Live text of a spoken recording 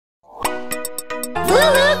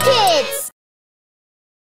LooLoo Kids!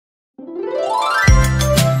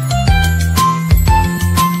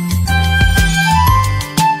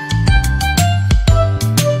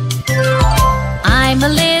 I'm a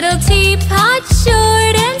little teapot,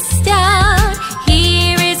 short and stout.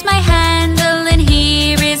 Here is my handle and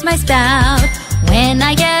here is my spout. When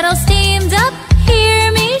I get all steamed up,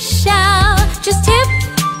 hear me shout. Just tip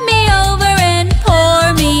me over and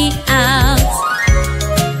pour me out.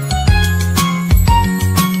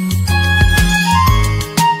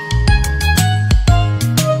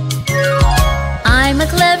 I'm a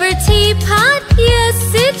clever teapot,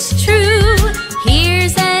 yes, it's true.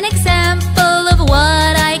 Here's an example of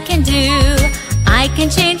what I can do. I can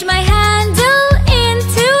change my handle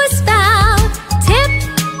into a spout. Tip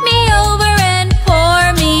me over and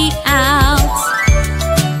pour me out.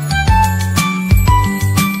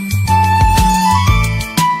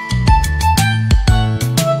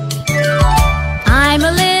 I'm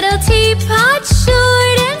a little teapot,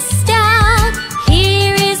 short and stout.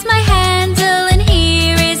 Here is my handle and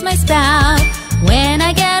here is my spout. When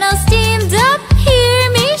I get all steamed up,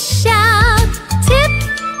 hear me shout. Tip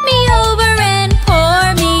me over and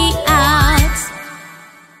pour me out.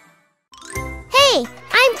 Hey,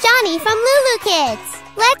 I'm Johnny from LooLoo Kids.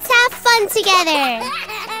 Let's have fun together.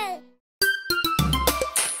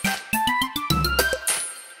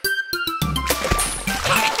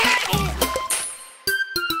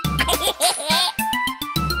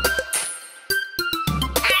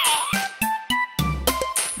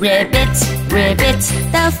 Ribbit, ribbit,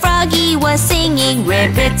 the froggy was singing.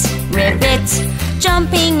 Ribbit, ribbit,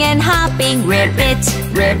 jumping and hopping. Ribbit,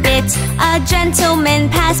 ribbit, a gentleman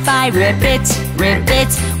passed by. Ribbit, ribbit,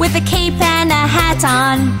 with a cape and a hat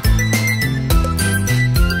on.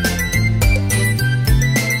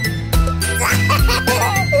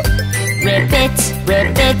 Ribbit,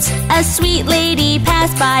 ribbit, a sweet lady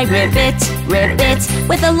passed by. Ribbit, ribbit,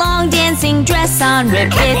 with a long dancing dress on.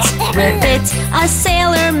 Ribbit, ribbit, a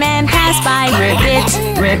sailor man passed by.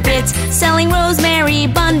 Ribbit, ribbit, selling rosemary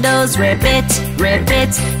bundles. Ribbit,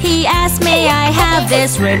 ribbit, he asked, may I have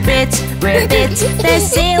this? Ribbit, ribbit, the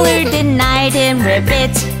sailor denied him.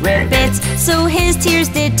 Ribbit, ribbit, so his tears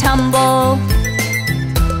did tumble.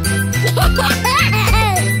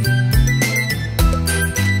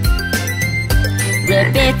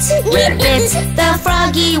 Ribbit, ribbit, the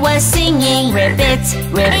froggy was singing. Ribbit,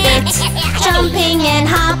 ribbit, jumping and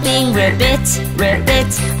hopping. Ribbit, ribbit,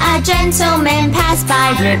 a gentleman passed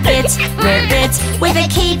by. Ribbit, ribbit, with a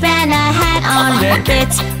cape and a hat on.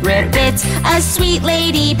 Ribbit, ribbit, a sweet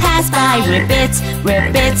lady passed by. Ribbit,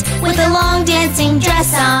 ribbit, with a long dancing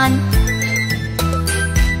dress on.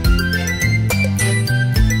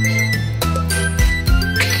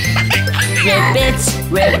 Ribbit,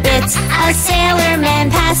 ribbit, a sailor man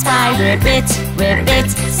passed by. Ribbit, ribbit,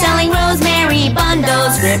 selling rosemary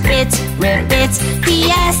bundles. Ribbit, ribbit, he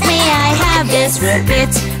asked, may I have this? Ribbit,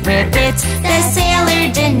 ribbit, the sailor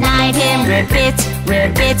denied him. Ribbit,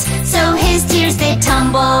 ribbit, so his tears did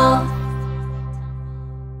tumble.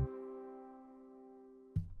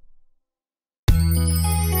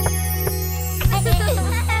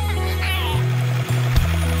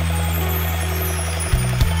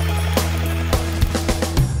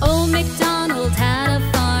 Old MacDonald had a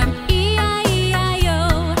farm,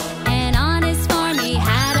 E-I-E-I-O. And on his farm he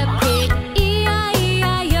had a pig,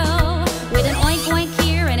 E-I-E-I-O. With an oink oink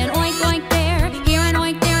here and an oink oink there. Here an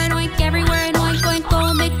oink, there an oink, everywhere an oink oink.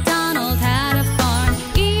 Old MacDonald had a farm,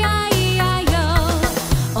 E-I-E-I-O.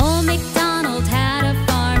 Old MacDonald had a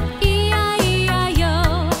farm,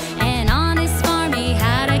 E-I-E-I-O. And on his farm he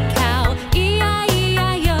had a cow,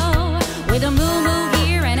 E-I-E-I-O. With a moo-moo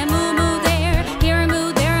here and a moo-moo there. Here a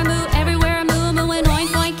moo, there a moo, everywhere a moo-moo. An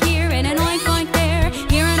oink oink here and an oink oink there.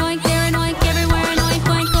 Here an oink, there an oink, everywhere an oink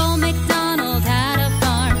oink. Old MacDonald had a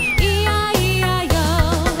farm, E-I-E-I-O.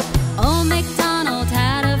 Old MacDonald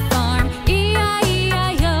had a farm,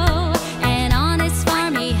 E-I-E-I-O. And on his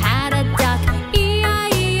farm he had a duck,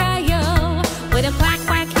 E-I-E-I-O. With a quack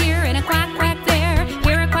quack here and a quack quack there.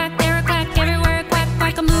 Here a quack, there a quack, everywhere a quack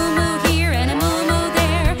quack. A moo-moo here and a moo-moo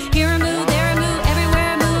there. Here a moo, there a moo,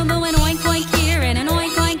 everywhere a moo-moo. An oink oink here and an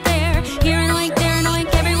oink oink there. Here an oink, there an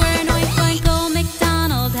oink, everywhere an oink oink. Old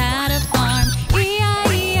MacDonald had a farm,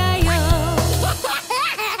 E-I-E-I-O.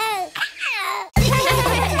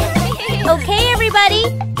 Okay, everybody,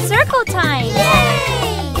 circle time.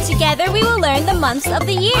 Yay! Together we will learn the months of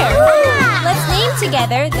the year. Let's name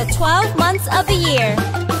together the 12 months of the year.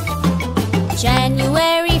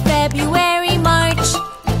 January, February, March,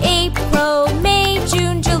 April, May,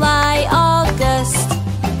 June, July, August,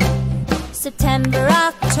 September,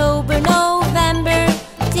 October, November,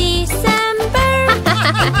 December.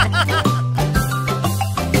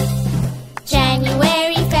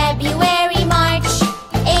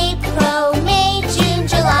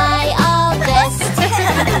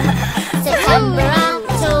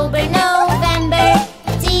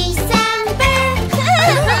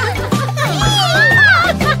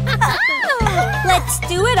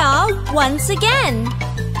 again.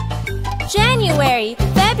 January,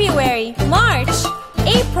 February, March,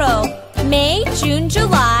 April, May, June,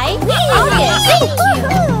 July,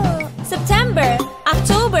 August. September,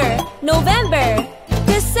 October, November,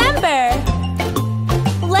 December.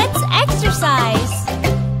 Let's exercise.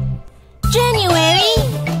 January,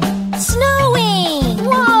 snowing.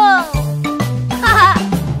 Whoa!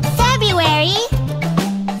 February,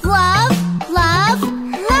 love, love,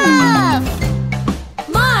 love.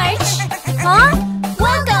 March,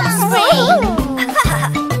 Welcome spring.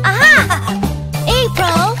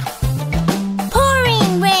 April,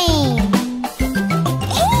 pouring rain.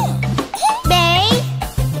 May,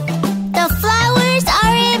 the flowers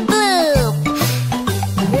are in bloom.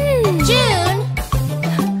 June,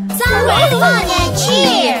 summer fun and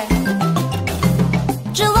cheer.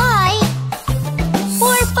 July,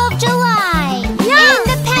 4th of July,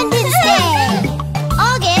 Independence Day.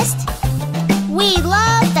 August, we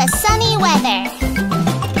love the sunny weather.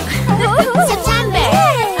 September,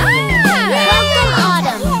 welcome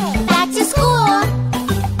autumn, back to school.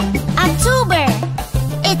 October,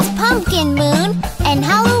 it's pumpkin moon and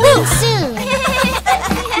Halloween soon.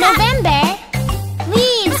 November,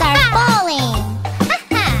 leaves are falling.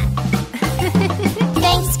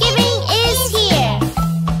 Thanksgiving is here.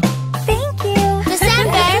 thank you.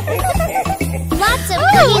 December, lots of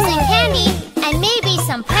cookies and candy, and maybe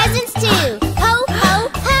some presents too. Ho, ho,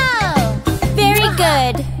 ho! Very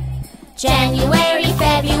good. January,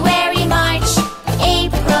 February, March,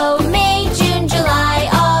 April, May, June, July,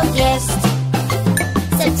 August.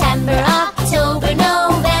 September, October,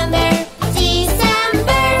 November,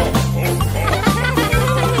 December.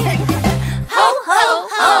 Ho, ho,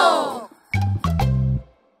 ho!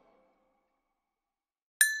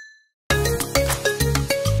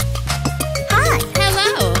 Hi.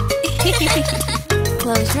 Hello.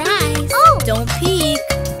 Close your eyes. Oh. Don't peek.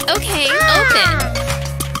 Okay, open.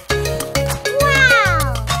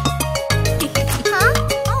 Wow. Huh?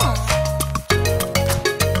 Oh.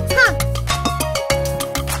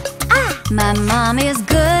 Huh. My mom is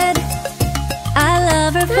good. I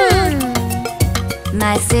love her food.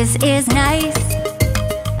 My sis is nice.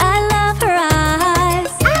 I love her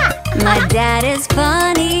eyes. My dad is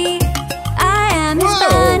funny. I am his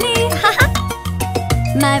bunny.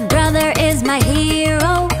 My brother is my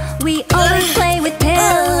hero. We always play with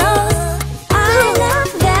pillows. I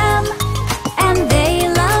love them and they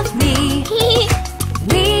love me.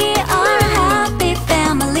 We are a happy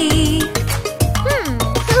family.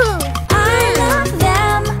 I love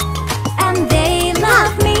them and they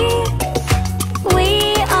love me. We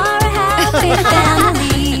are a happy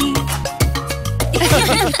family.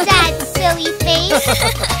 That silly face.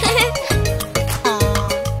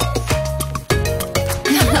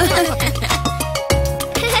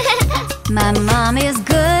 My mom is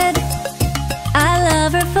good. I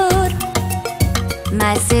love her food.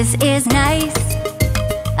 My sis is nice.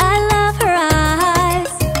 I love her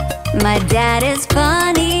eyes. My dad is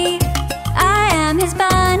funny. I am his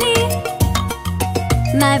bunny.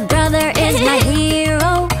 My brother is my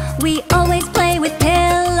hero. We always play with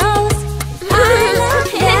pillows. I love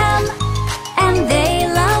them and they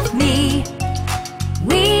love me.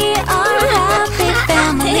 We are a happy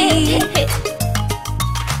family.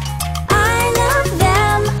 I love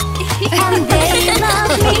them and they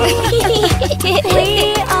love me. We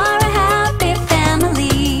are a happy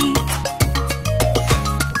family.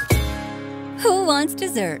 Who wants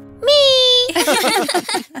dessert? Me.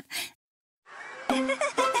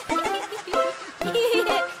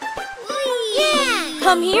 Yeah.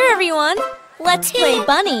 Come here, everyone. Let's play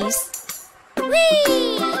bunnies.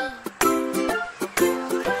 Whee!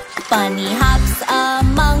 Bunny hops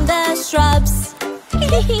among the shrubs.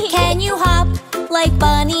 Can you hop like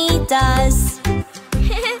Bunny does?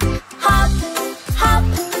 Hop, hop,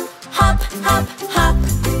 hop, hop, hop,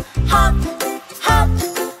 hop, hop,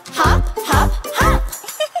 hop, hop, hop.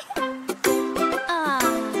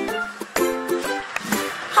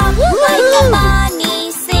 Hop like a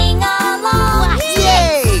bunny, sing along.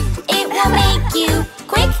 Yay! It will make you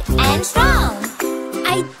quick and strong.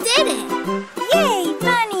 I did it. Yay,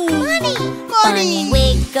 Bunny! Bunny. Bunny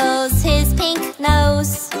wiggles his pink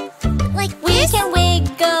nose. Like We this? can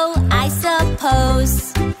wiggle, I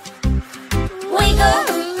suppose. Wiggle,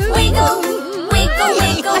 wiggle, wiggle,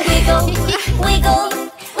 wiggle, wiggle, wiggle,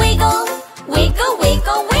 wiggle, wiggle,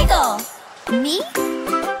 wiggle, wiggle. Me?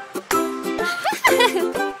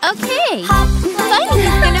 Okay. Hop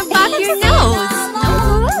Bunny's gonna pop your nose.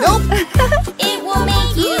 Nope. It will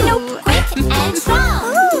make you quick and strong.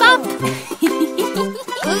 Pop.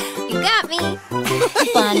 You got me.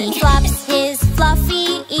 Bunny flops his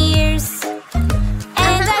fluffy ears,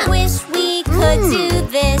 and I wish we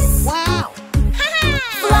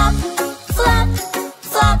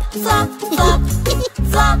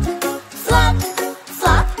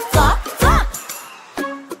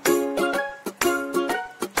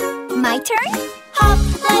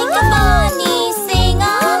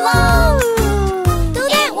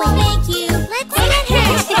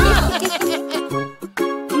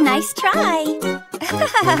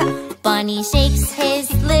Bunny shakes his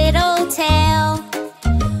little tail.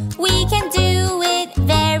 We can do it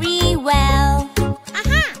very well.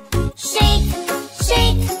 Shake,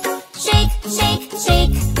 shake, shake, shake,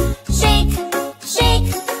 shake, shake, shake,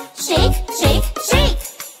 shake, shake, shake.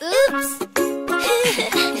 Oops!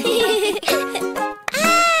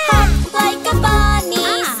 Hop like a bunny,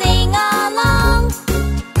 sing along.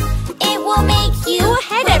 It will make you Go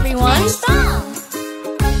ahead, everyone. strong.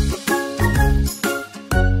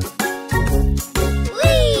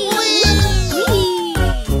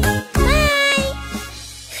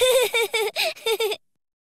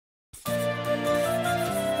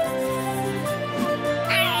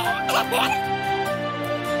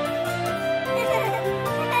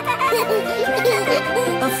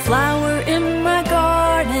 A flower in my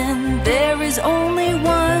garden, there is only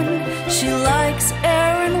one. She likes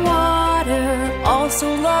air and water,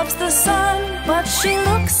 also loves the sun. But she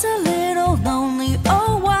looks a little lonely,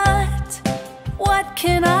 oh what? What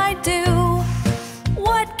can I do?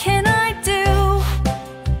 What can I do?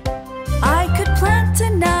 I could plant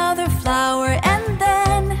another flower and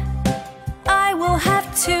then I will have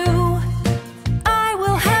two. I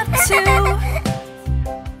will have two.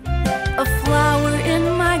 A flower in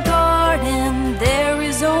my garden, there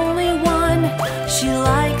is only one. She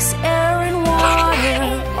likes air and water,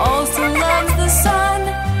 also loves the sun.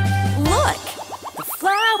 Look, the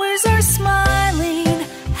flowers are smiling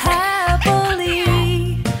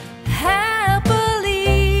happily,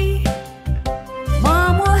 happily.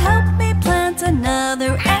 Mom will help me plant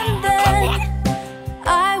another and then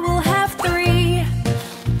I will have three.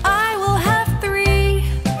 I will have three.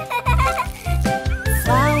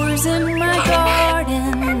 Flowers in my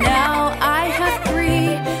garden, now I have three.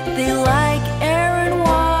 They like air and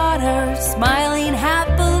water, smiling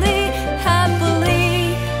happily,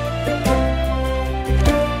 happily,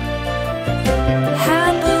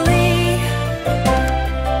 happily,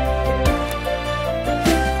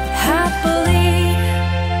 happily.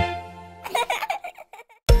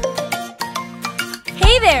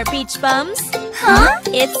 Hey there, beach bums. Huh?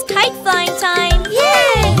 It's kite flying time.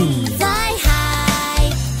 Yay! Fly high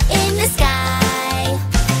in the sky,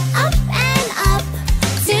 up and up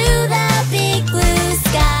to the big blue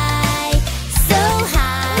sky. So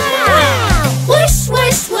high, wow! Whoosh,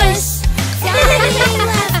 whoosh, whoosh, flying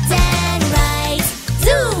left and right.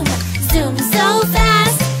 Zoom, zoom so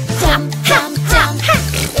fast. Jump, jump, jump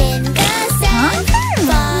in the sand.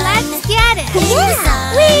 Fun. Let's get it. In the sun.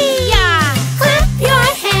 Clap your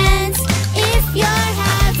hands if you're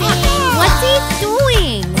having What's he fun.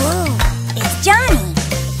 doing? It's Johnny.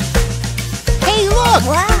 Hey, look.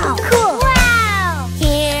 Wow. Cool. Wow.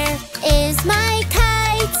 Here is my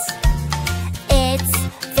kite. It's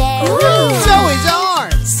very So is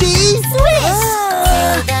ours. See? swish to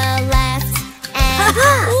the left and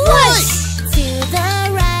whoosh to the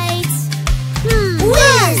right.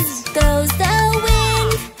 Whiz goes the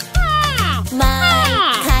wind. My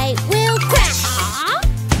kite will crash,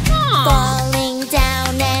 falling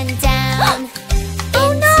down and down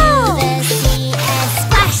into the sea and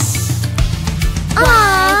splash.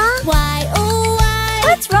 Why, oh why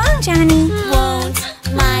What's wrong, Johnny? won't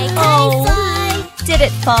my kite fly? Did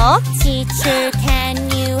it fall? Teacher, can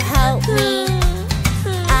you help me?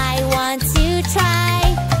 I want to try.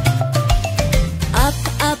 Up,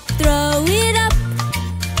 up, throw it up.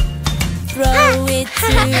 Throw it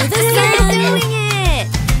to the sun. Doing it.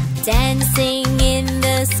 Dancing in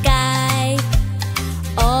the sky.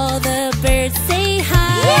 All the birds say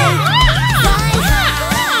hi. Fly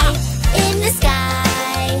high in the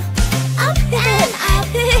sky. Up and up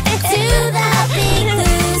to the big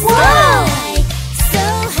blue sky. So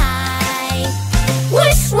high.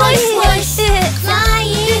 Whoosh, whoosh, whoosh.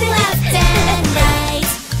 Flying left and right.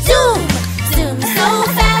 Zoom, zoom so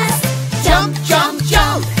fast. Jump, jump,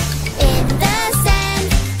 jump. In the sand.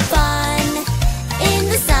 Fun in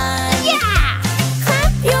the sun.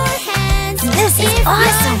 Clap your hands This is if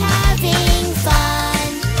awesome. you're having fun.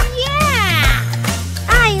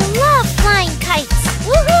 I love flying kites.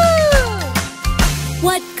 Woohoo!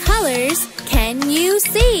 What colors can you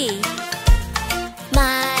see?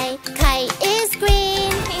 My kite is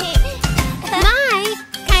green. My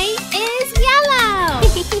kite is yellow.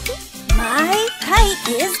 My kite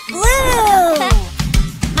is blue.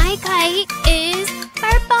 My kite is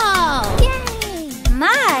purple.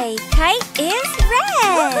 My kite is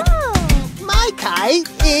red. My kite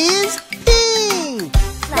is pink.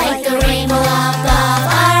 Like a rainbow above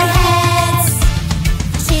our heads.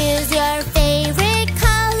 Choose your favorite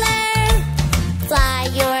color. Fly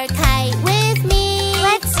your kite with me.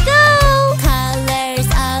 Let's go! Colors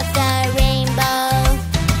of the rainbow,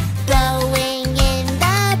 blowing in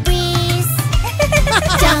the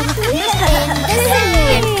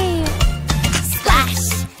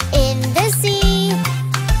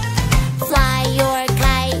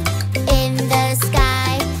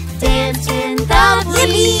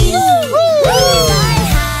Yippee! Fly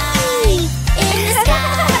high in the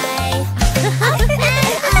sky, up and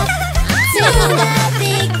up to the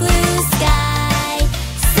big blue sky.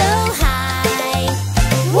 So high,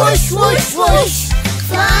 Whoosh, whoosh, whoosh!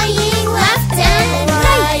 flying left and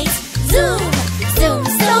right. Zoom, zoom,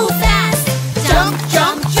 so fast. Jump,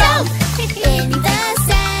 jump, jump! In the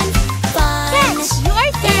sand, fun. In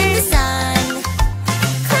the sun.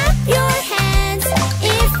 Clap your hands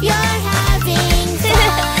if you're having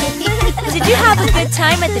fun. Did you have a good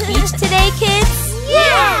time at the beach today, kids?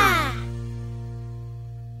 Yeah!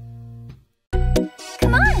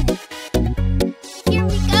 Come on. Here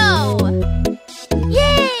we go.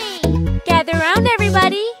 Yay! Gather around,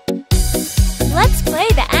 everybody. Let's play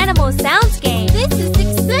the animal sounds game. This is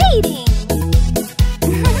exciting.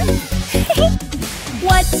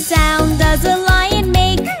 What sound does a lion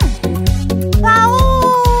make?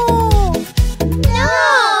 No!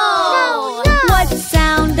 What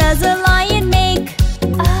sound does a lion make?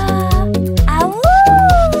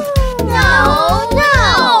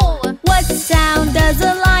 No! What sound does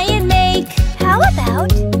a lion make? How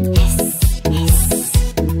about hiss, hiss?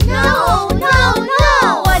 No!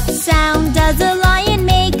 What sound does a lion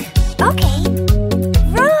make? Okay.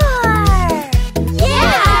 Roar!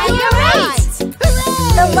 Yeah, you're right.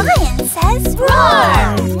 The lion says roar!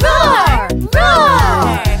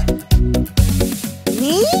 Roar!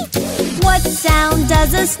 Me? What sound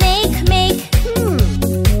does a snake make?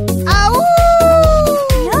 No!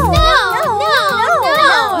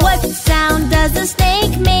 What sound does a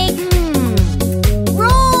snake make?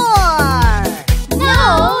 Roar!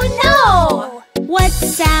 No! What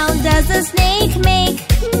sound does a snake make?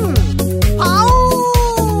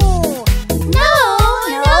 Oh! No!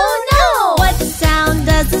 What sound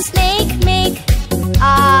does a snake make?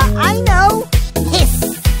 I know. Hiss.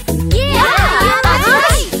 Yeah, that's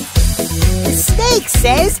right. The snake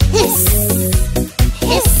says hiss.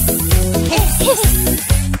 Hiss.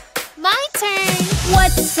 My turn.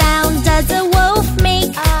 What sound does a wolf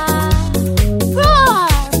make? Roar!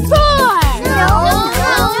 No!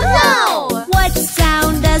 What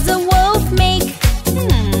sound does a wolf make?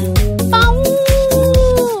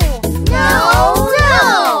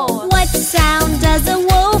 No! What sound does a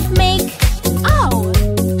wolf make? Oh!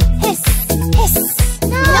 Hiss.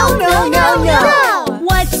 No!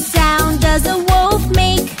 What sound does a wolf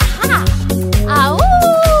make? Ow!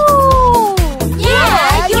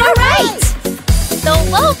 Yeah, you're right. The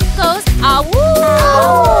wolf goes ow!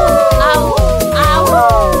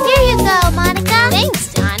 Ow! Here you go, Monica. Thanks,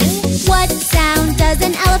 Johnny. What sound does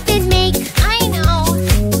an elephant make? I know.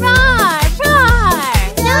 Roar!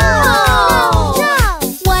 No!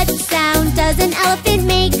 What sound does an elephant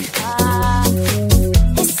make?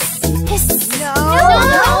 Hiss. No.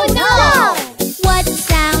 What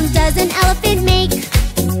sound does an elephant make?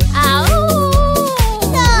 Ow!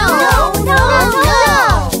 No!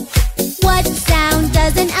 What sound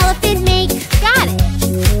does an elephant make? Got it.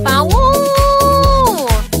 Bow!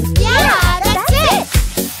 Yeah, that's it.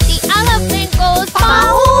 The elephant goes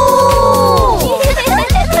bow!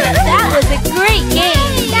 That was a great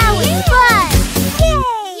game. That was fun.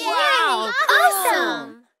 Yay! Wow! Awesome.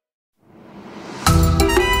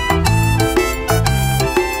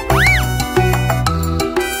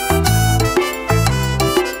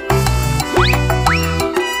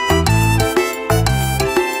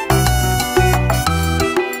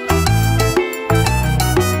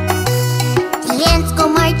 The ants go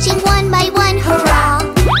marching one by one, hurrah,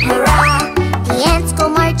 hurrah. The ants go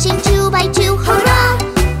marching two by two, hurrah,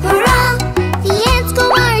 hurrah. The ants go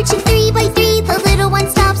marching three by three, the little one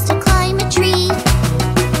stops to climb a tree.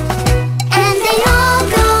 And they all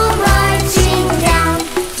go marching down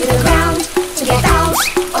to the ground to get out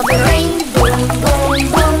of the rain. Boom, boom,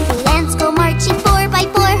 boom. The ants go marching four by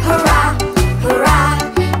four, hurrah, hurrah.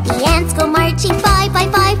 The ants go marching five by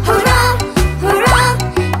five, hurrah, hurrah.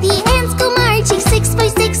 The ants go marching six by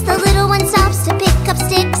six, the little one stops to pick up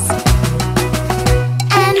sticks.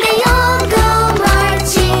 And they all go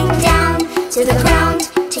marching down to the ground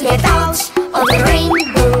to get out of the rain.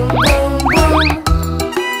 Boom, boom,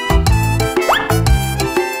 boom.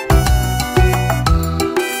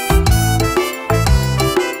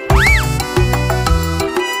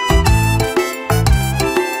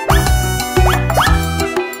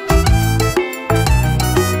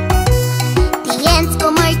 The ants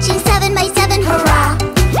go marching seven by seven, hurrah,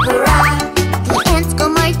 hurrah. The ants go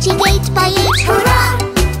marching eight by eight, hurrah,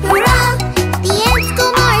 hurrah. The ants go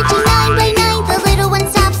marching nine by nine, the little one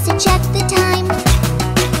stops to check the time.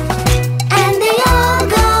 And they all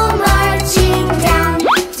go marching down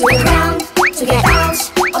to the ground to get out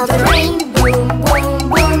of the rain. Boom, boom,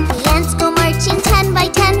 boom. The ants go marching 10 by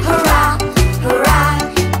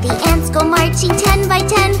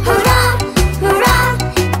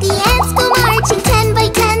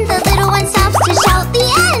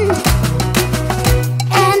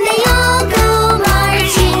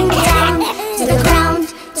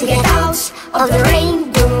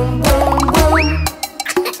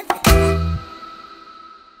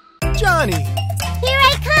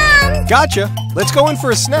Gotcha. Let's go in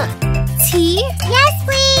for a snack. Tea? Yes,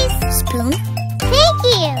 please. Spoon? Thank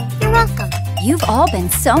you. You're welcome. You've all been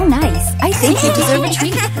so nice. I think you deserve a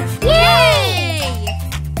treat. Yay!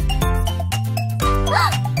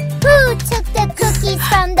 Who took the cookies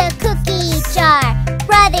from the cookie jar?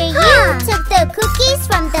 Brother, you took the cookies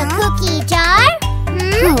from the cookie jar?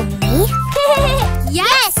 Who, me?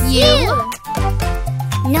 Yes, you.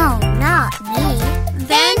 No, not me.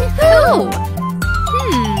 Then who?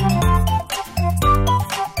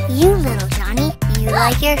 You, little Johnny. You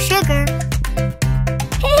like your sugar.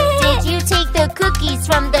 Did you take the cookies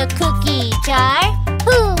from the cookie jar?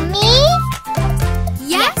 Who, me?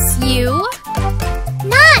 Yes, you.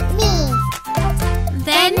 Not me.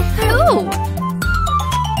 Then who?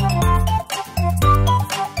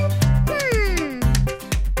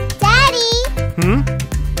 Daddy, Hmm?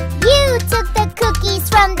 you took the cookies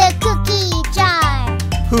from the cookie jar.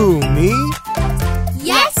 Who, me?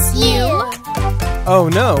 Yes, you. Oh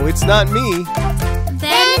no, it's not me.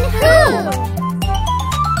 Then who?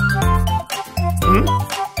 Hmm?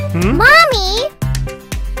 Mommy?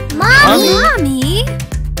 Mommy?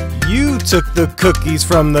 You took the cookies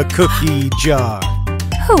from the cookie jar.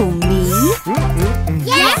 Who, me?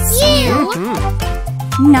 Yes, you.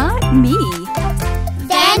 Not me.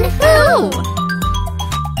 Then who?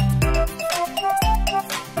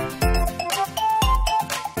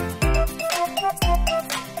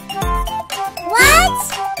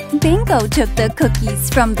 What? Bingo took the cookies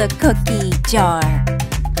from the cookie jar.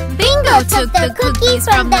 Bingo took the cookies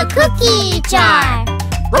from the cookie jar.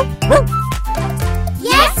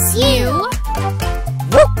 Yes, you.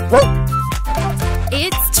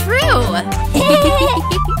 It's true.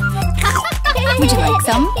 Would you like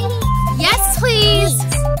some? Yes, please.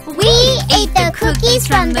 We ate the cookies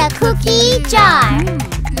from the cookie jar.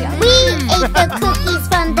 We ate the cookies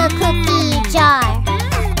from the cookie jar.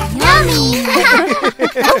 Yummy!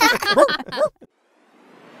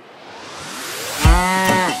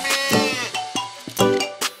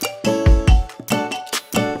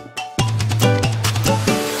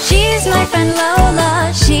 She's my friend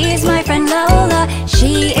Lola, she's my friend Lola.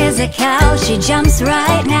 She is a cow, she jumps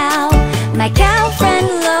right now. My cow friend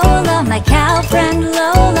Lola, my cow friend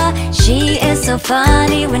Lola. She is so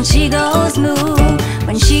funny when she goes moo,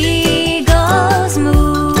 when she goes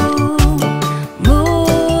moo, moo.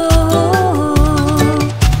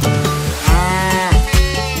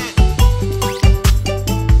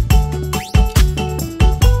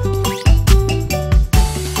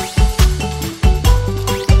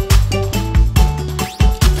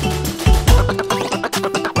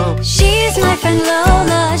 She's my friend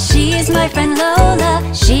Lola, she's my friend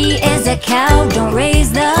Lola. She is a cow, don't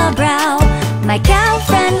raise the brow. My cow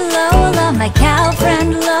friend Lola, my cow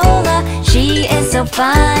friend Lola. She is so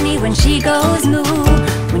funny when she goes moo,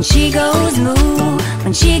 when she goes moo,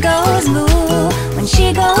 when she goes moo, when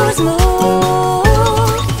she goes moo.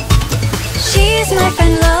 She's my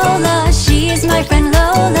friend Lola, she's my friend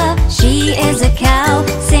Lola. She is a cow,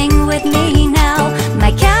 sing with me now.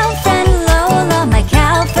 My cow friend Lola, my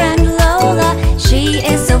cow friend Lola. She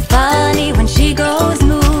is so funny when she goes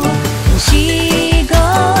moo, when she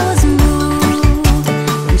goes moo,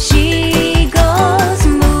 when she goes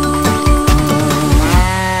moo.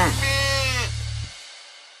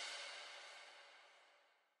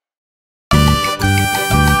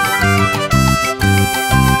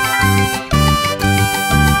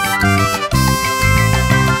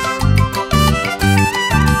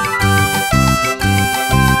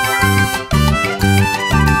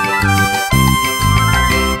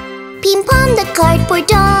 Cardboard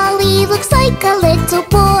dolly looks like a little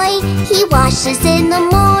boy. He washes in the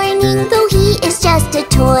morning, though he is just a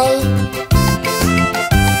toy.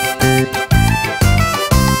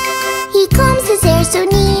 He combs his hair so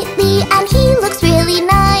neatly, and he looks really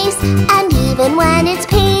nice. And even when it's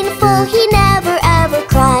painful, he never ever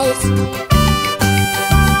cries.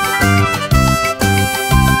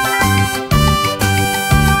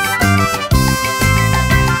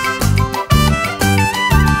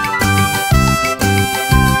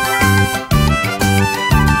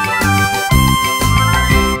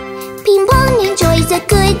 A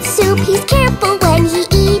good soup, he's careful when he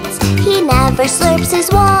eats. He never slurps his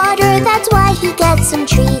water, that's why he gets some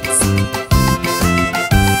treats.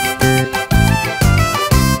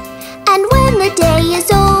 And when the day is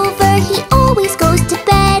over, he always goes to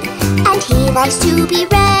bed. And he likes to be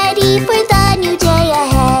ready for the new day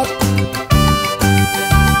ahead.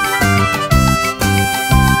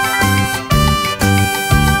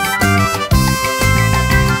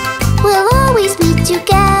 We'll always be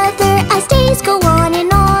together as days go on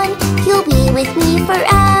and on. You'll be with me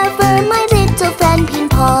forever, my little friend Ping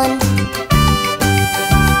Pong.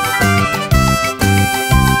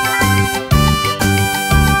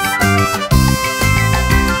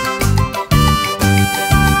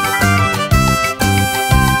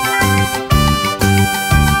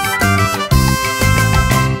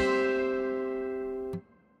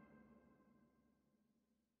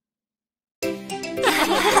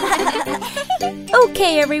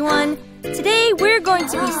 Okay, everyone. Today we're going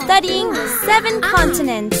to be studying the 7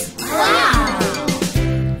 continents. Wow!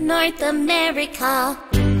 North America,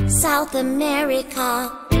 South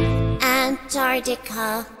America,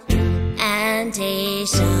 Antarctica, and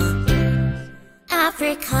Asia.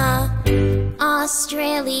 Africa,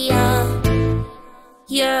 Australia,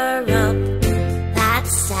 Europe.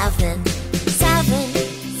 That's 7. 7.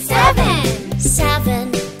 7.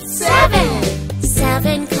 7. 7.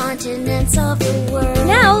 7 continents of the world.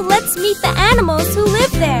 Now let's meet the animals who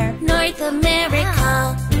live there. North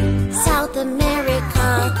America, South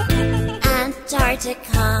America,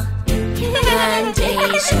 Antarctica, and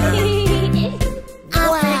Asia.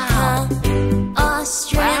 Africa,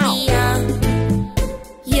 Australia,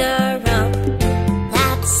 Europe.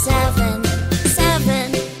 That's 7.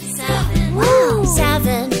 7. 7. Wow.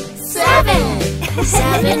 7. 7.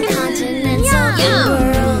 7 continents of the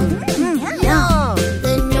world.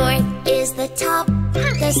 The north is the top,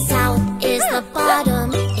 the south is the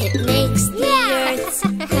bottom. It makes the Earth's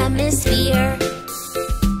hemisphere.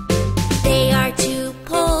 They are 2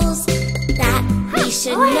 poles that we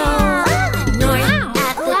should know. The north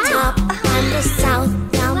at the top and the south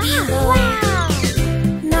down below.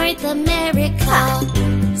 North America,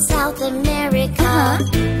 South America,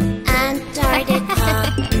 Antarctica,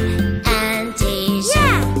 and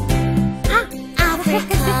Asia.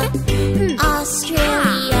 Africa,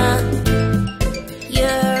 Australia,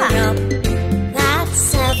 Europe. That's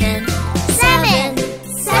 7. 7.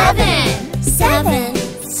 7. 7.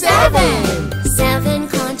 7. 7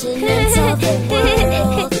 continents of the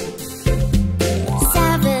world.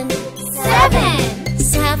 7. 7.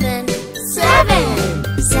 7.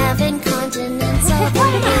 7. 7 continents of the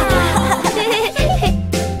world.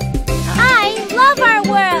 I love our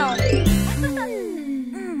world.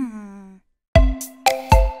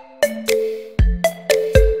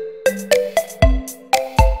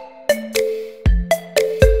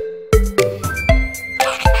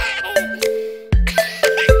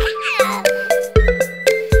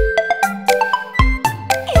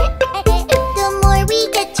 The more we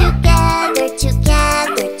get together,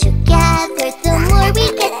 together, together, the more we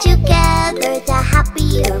get together, the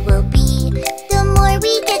happier we'll be. The more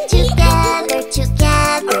we get together,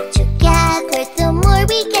 together, together, the more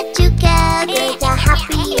we get together, the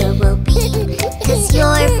happier we'll be. 'Cause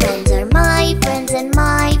your friends are my friends and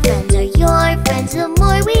my friends are your friends. The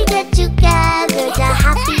more we get together, the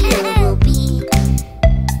happier we'll be.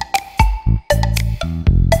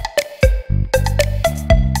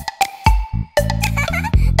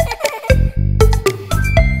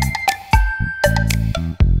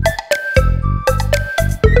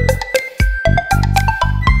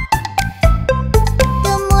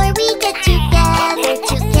 The more we get together,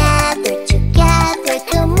 together, together,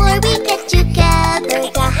 the more we get together,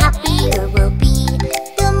 the happier we'll be.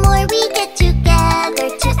 The more we get together,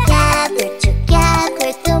 together, together,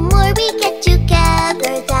 the more we get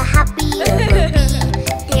together, the happier we'll be.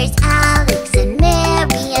 There's Alex and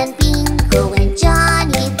Mary and Bingo and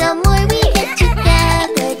Johnny. The more we get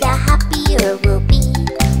together, the happier we'll be.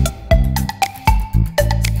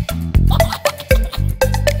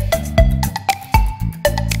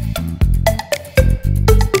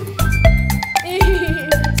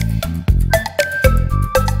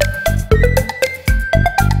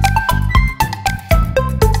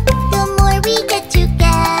 The more we get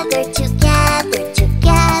together, together,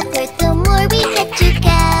 together, the more we get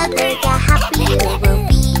together, the happier we'll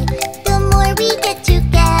be. The more we get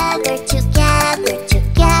together, together,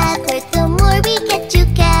 together, the more we get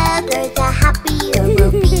together, the happier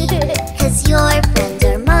we'll be. 'Cause your friends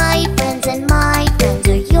are my friends and my friends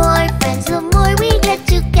are your friends. The more we get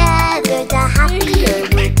together, the happier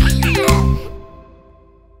we'll be.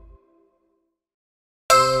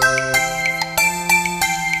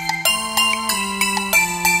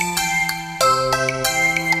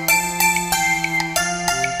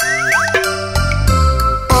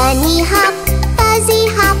 Bunny hop, fuzzy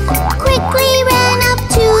hop, quickly ran up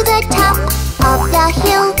to the top of the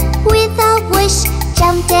hill with a whoosh,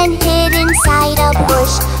 jumped and hid inside a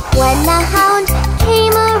bush. When the hound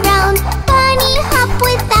came around, Bunny hop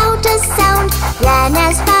without a sound, ran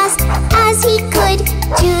as fast as he could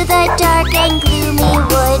to the dark and gloomy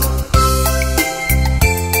wood.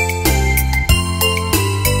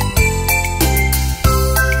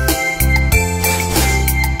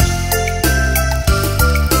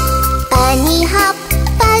 Bunny hop,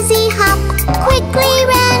 fuzzy hop, quickly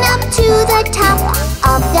ran up to the top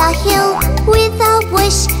of the hill with a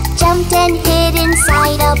whoosh, jumped and hid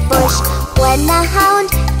inside a bush. When the hound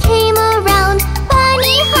came around,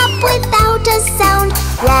 Bunny hop without a sound,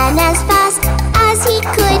 ran as fast as he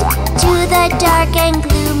could to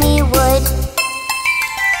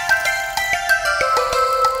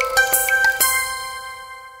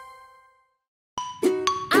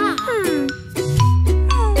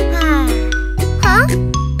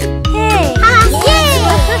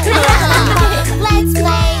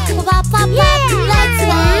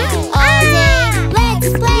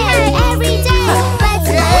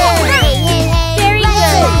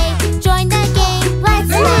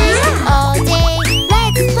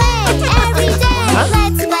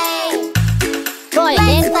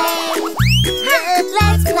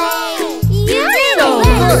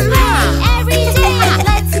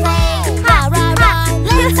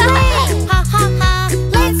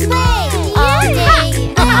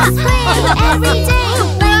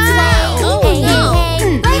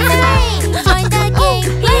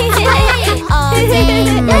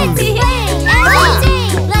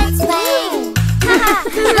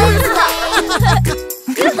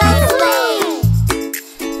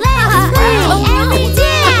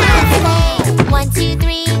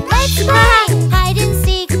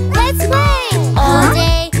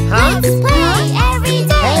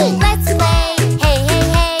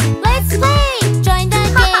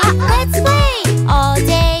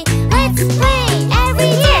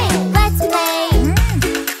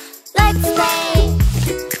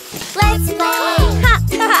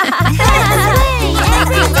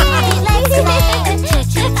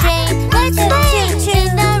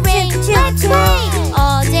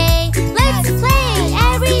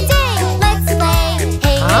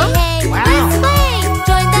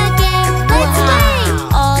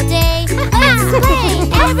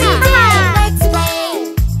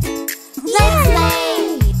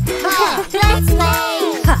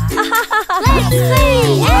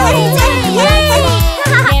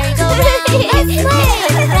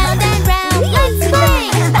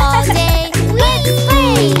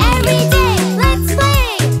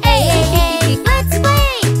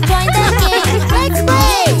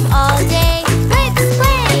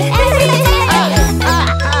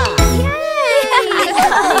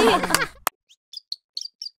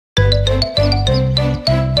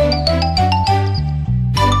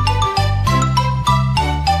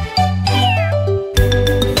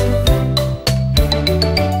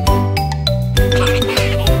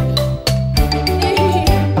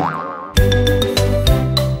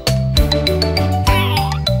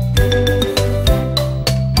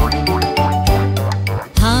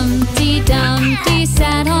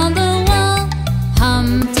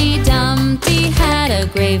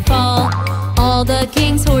great fall. All the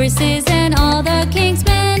king's horses and all the king's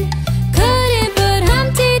men couldn't put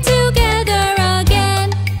Humpty together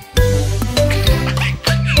again.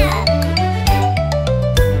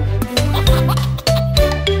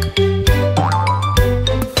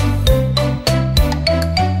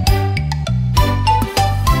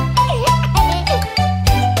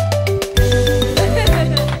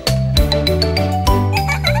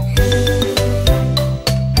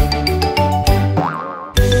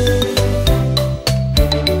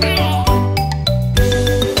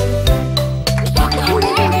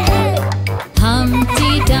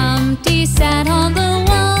 Sat on the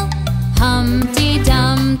wall. Humpty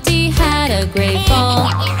Dumpty had a great fall.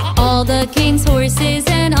 All the king's horses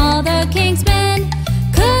and all the king's men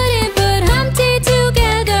couldn't put Humpty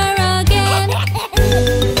together again.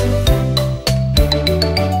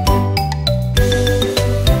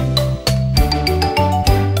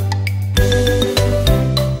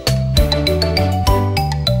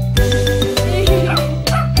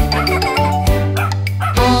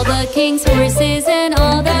 All the king's horses and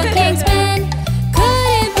all the king's men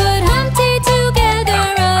couldn't put Humpty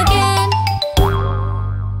together again.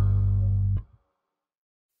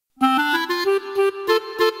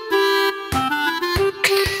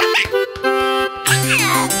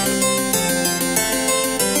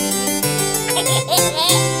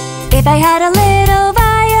 If I had a little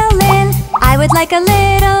violin, I would like a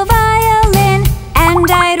little violin, and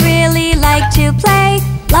I'd really like to play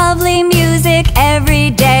lovely music every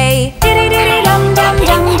day.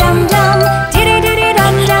 Diddy-diddy-dum-dum-dum-dum-dum,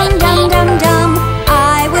 diddy-diddy-dum-dum-dum-dum-dum.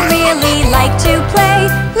 I would really like to play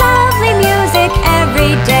lovely music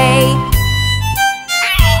every day.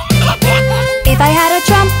 If I had a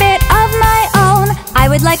trumpet of my own, I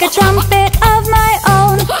would like a trumpet of my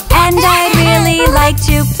own, and I'd really like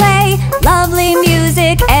to play lovely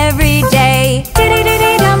music every day.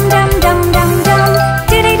 Diddy-diddy-dum-dum-dum-dum-dum,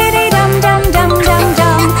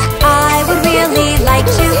 diddy-diddy-dum-dum-dum-dum-dum. I would really like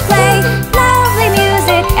to play lovely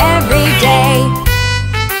music every day.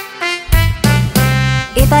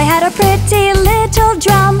 If I had a pretty little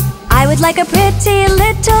drum, I would like a pretty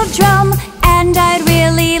little drum, and I'd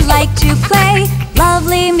really like to play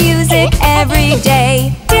lovely music every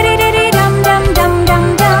day.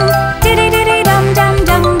 Diddy-diddy-dum-dum-dum-dum-dum,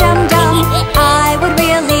 diddy-diddy-dum-dum-dum-dum-dum. I would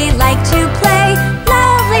really like to play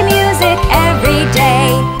lovely music every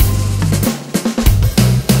day.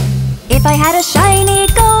 If I had a shiny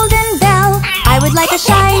golden bell, I would like a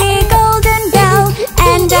shiny golden bell,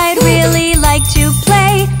 and I'd really like to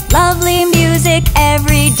play lovely music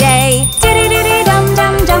every day.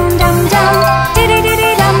 Diddy-diddy-dum-dum-dum-dum-dum,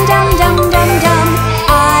 diddy-diddy-dum-dum-dum-dum-dum.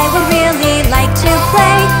 I would really like to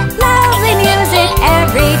play lovely music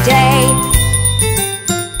every day.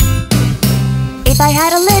 If I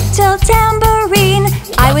had a little tambourine,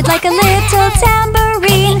 I would like a little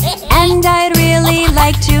tambourine, and I'd really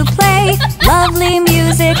like to play lovely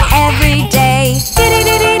music every day.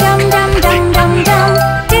 Diddy-diddy-dum-dum-dum-dum-dum,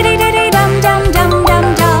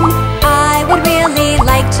 diddy-diddy-dum-dum-dum-dum-dum. I would really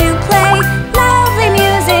like to play lovely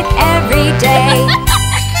music every day.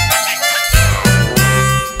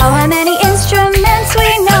 Oh, how many instruments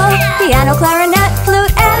we know: piano, clarinet,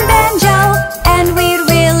 flute, and banjo. And we'd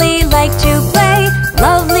really like to play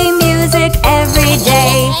lovely music every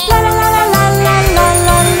day. La la la la la la la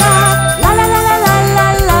la la, la la la la la la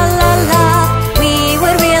la la la. We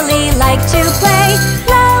would really like to play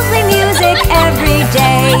lovely music every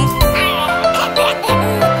day.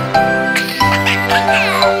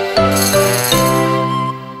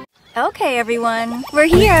 Okay, everyone, we're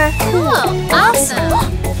here. Cool. Awesome.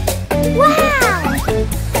 Wow!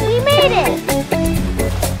 We made it!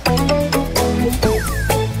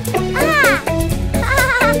 Ah!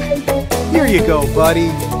 Here you go, buddy.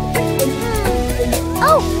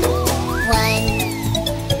 Oh!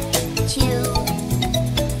 1, 2,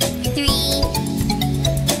 3,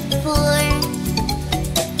 4,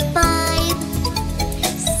 5,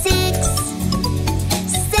 6,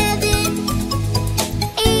 7,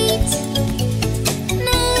 8,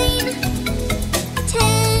 9,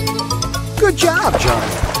 10. Good job, John.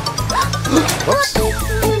 Oops.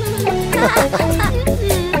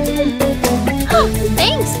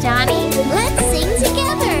 Thanks, Johnny. Let's sing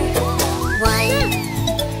together. 1,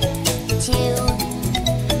 2,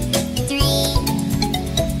 3,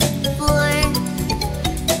 4,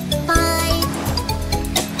 5,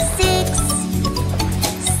 6,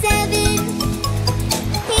 7,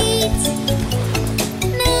 8,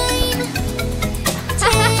 9,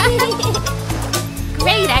 10.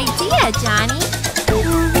 Great idea, Johnny.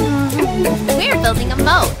 We're building a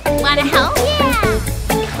moat. Wanna help? Yeah!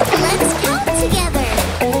 Let's count together.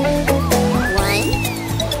 1,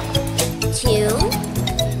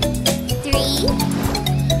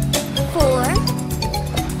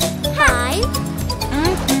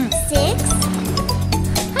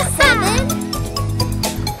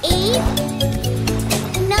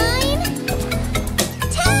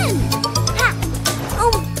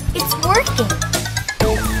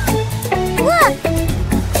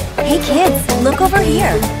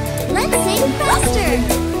 here. Let's sing faster.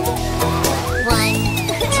 1,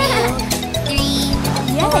 2, 3,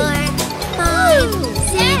 4, 5,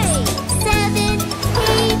 6, 7,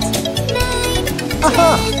 8, 9,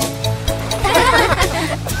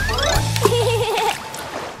 10.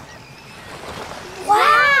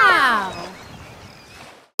 Wow!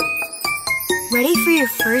 Ready for your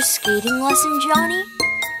first skating lesson, Johnny?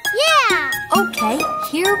 Yeah! Okay,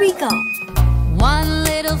 here we go. One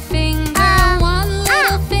little finger, one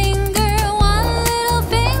little finger, one little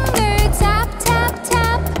finger. Tap, tap,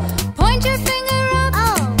 tap. Point your finger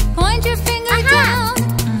up, point your finger down.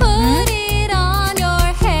 Put it on your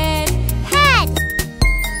head. Head!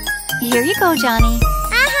 Here you go, Johnny.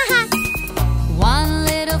 One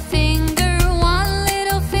little finger, one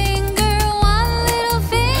little finger, one little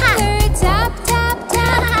finger. Tap, tap,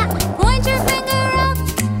 tap. Point your finger up,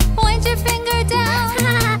 point your finger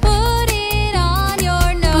down. Put it on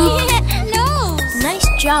your nose. Nose. Nice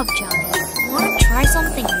job, Johnny. Want to try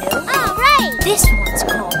something new? All right! This one's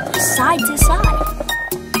called side to side.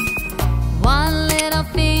 One little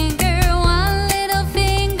finger, one little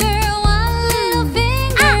finger, one little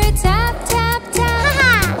finger. Tap, tap,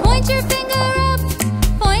 tap. Point your finger up,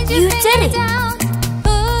 point your You finger did it. down.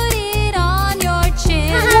 Put it on your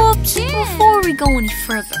chin. Whoops, Chin. before we go any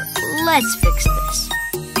further, let's fix this.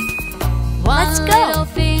 One Let's go. little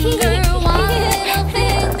finger, one little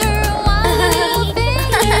finger, one little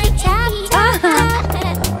finger. Tap, tap,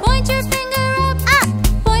 tap. Point your finger up,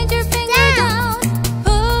 point your finger down.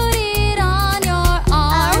 Put it on your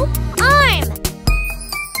arm. Arm!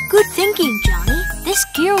 Good thinking, Johnny. This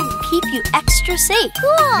gear will keep you extra safe.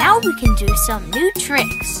 Cool. Now we can do some new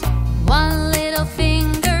tricks. One little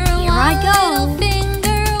finger, Here I one go. little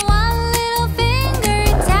finger, one little finger.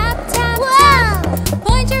 Tap, tap, Wow! tap.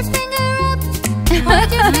 Point your finger up,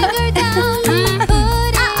 point your finger down.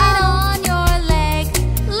 Put it on your leg.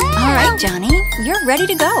 Leg. All right, Johnny, you're ready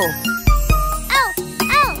to go.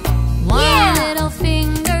 One little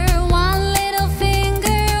finger, one little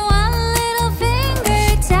finger, one little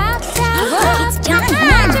finger. Tap, tap, tap. It's Johnny.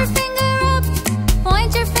 Point your finger up,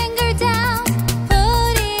 point your finger down.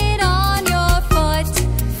 Put it on your foot.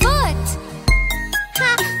 Foot.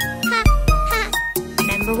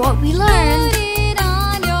 Remember what we learned. Put it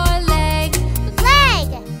on your leg. Leg!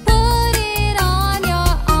 Put it on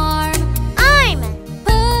your arm. Arm!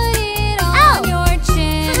 Put it on your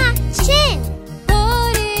chin. Chin!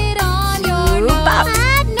 Put it on your nose.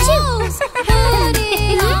 Put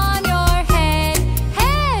it on your head.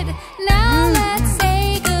 Head. Now let's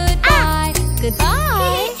say goodbye.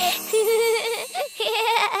 Goodbye.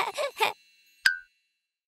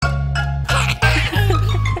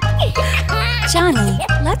 Johnny,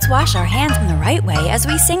 let's wash our hands in the right way as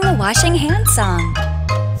we sing the washing hands song.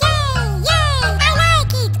 Yay! Yay! I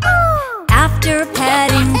like it! Ooh! After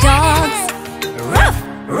petting dogs, ruff,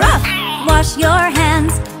 ruff. Wash your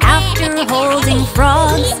hands after holding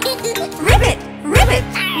frogs. Ribbit, ribbit.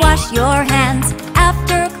 Wash your hands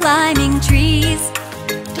after climbing trees.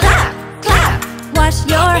 Clap, clap. Wash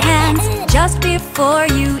your hands just before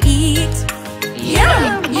you eat.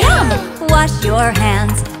 Yum, yum. Wash your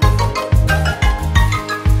hands.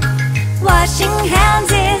 Washing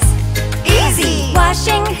hands is easy.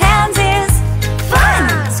 Washing hands is fun.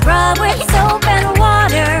 Scrub with soap and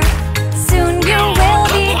water. Soon you will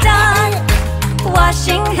be done.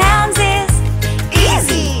 Washing hands is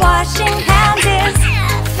easy. Washing hands is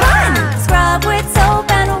fun. Scrub with soap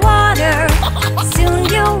and water. Soon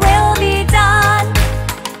you will be done.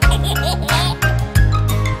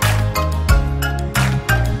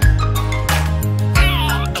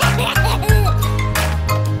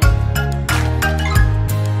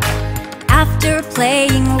 After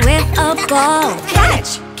playing with a ball,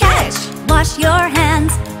 catch, catch. Wash your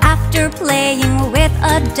hands after playing with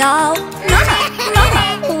a doll. Mama,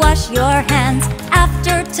 mama. Wash your hands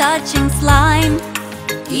after touching slime.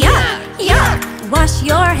 Yuck, yuck. Wash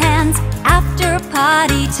your hands after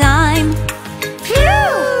potty time.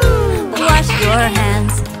 Phew! Wash your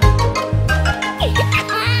hands.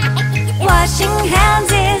 Washing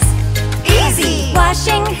hands is easy.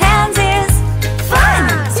 Washing hands is fun.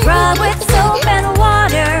 Scrub with soap and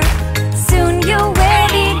water. Soon you will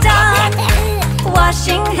be done.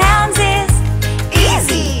 Washing hands is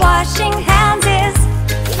easy. Washing hands is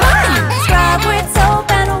fun. Scrub with soap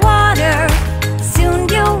and water. Soon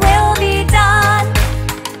you will be done.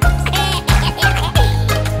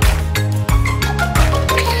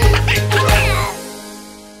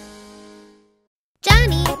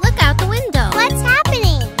 Johnny, look out the window. What's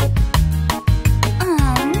happening?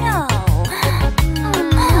 Oh no.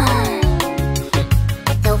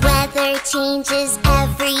 The weather changes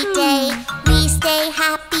every day. We stay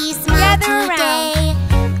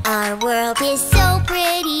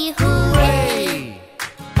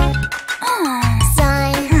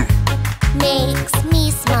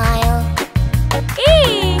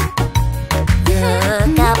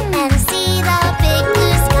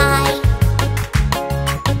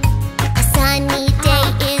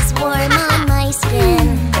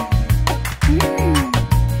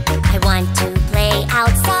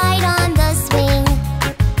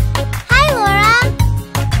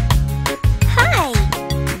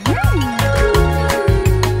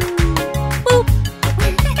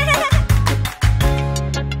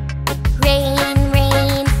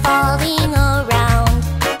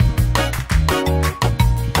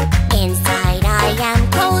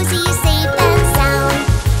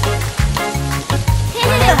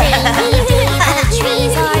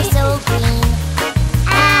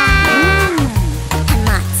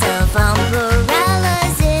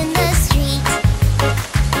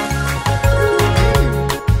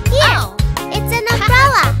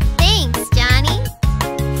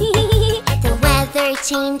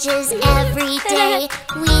changes every day.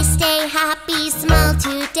 We stay happy, smile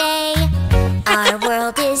today. Our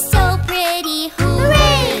world is so pretty,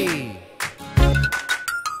 hooray!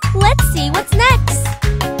 Let's see what's next.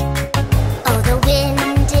 Oh, the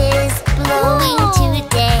wind is blowing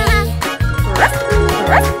today.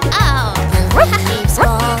 Oh, the leaves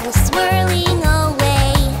fall swirling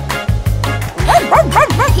away.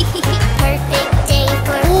 Perfect day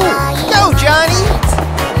for flying. Go, Johnny!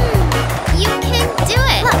 You can do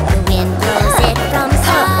it. The wind blows it from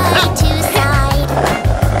side to side.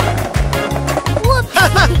 Whoop!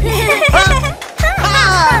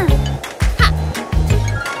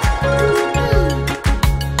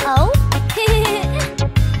 Oh?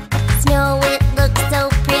 Snow, it looks so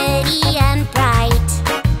pretty and bright.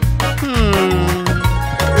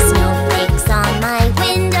 Snowflakes on my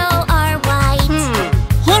window are white.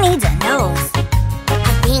 He needs a nose.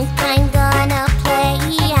 I think I'm gonna play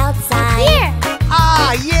outside. Here.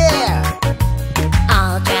 Ah, yeah!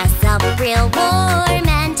 I'll dress up real warm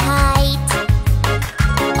and tight.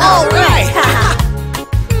 All right!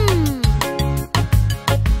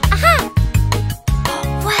 Aha!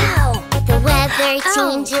 Wow! The weather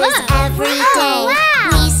changes every day.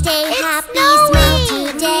 We stay happy, smile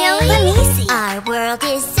today. Let me see. Our world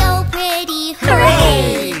is so pretty,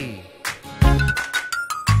 hooray!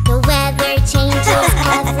 The weather changes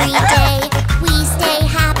every day. We stay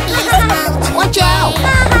happy, smile today. Watch out!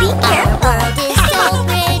 Be Our careful. world is so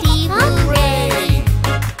pretty, hooray!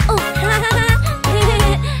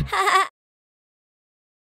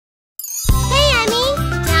 Hey, Emmy!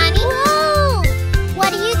 Johnny! Whoa! What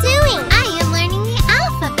are you doing? I am learning the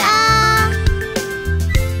alphabet.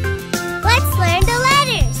 Let's learn the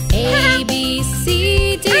letters. A, B,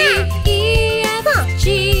 C, D, E, F,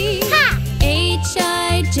 G, H,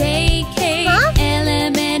 I, J, K, L,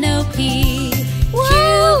 M, N, O, P, Q,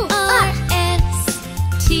 R,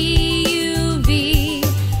 S, T, U, V,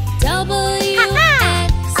 W,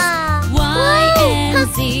 X, Y, and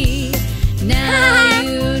Z. Now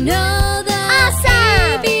you know the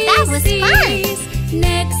Awesome! That was ABCs.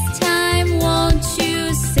 Next time, won't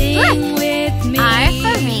you sing with me? R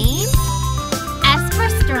for rain. S for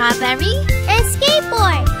strawberry. And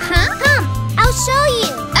skateboard. Come, I'll show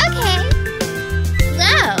you. Okay.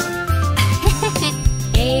 Whoa.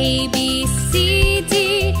 A, B, C, D,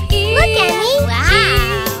 E, Look, Emmy. F, G,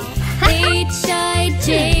 H, I, J,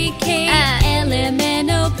 K, L, M, N,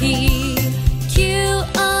 O, P, Q,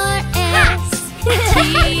 R, S, T,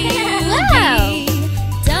 U, V,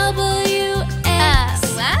 W, X,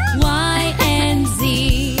 Y, and Z.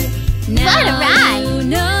 What a Now ride. you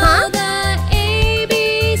know the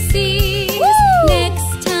ABCs. Woo.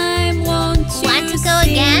 Next time, won't you Want to go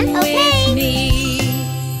sing again? with Okay. me?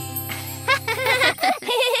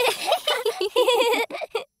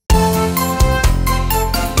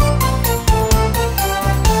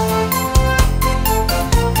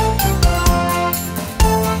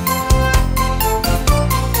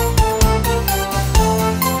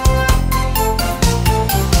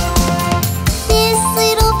 This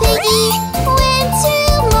little piggy went to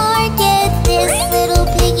market. This little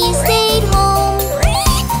piggy stayed home.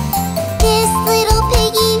 This little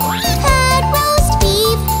piggy had roast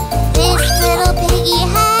beef. This little piggy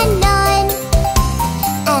had none.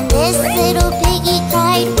 And this little piggy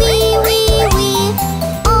cried wee wee wee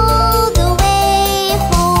all the way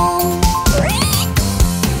home.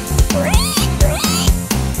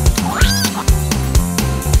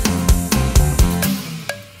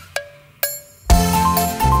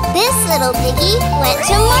 This little piggy went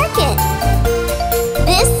to market.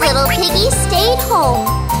 This little piggy stayed home.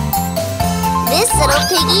 This little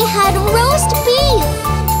piggy had roast beef.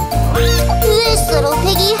 This little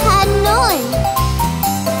piggy had none.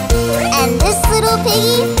 And this little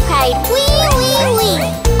piggy cried wee wee wee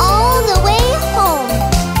all the way home.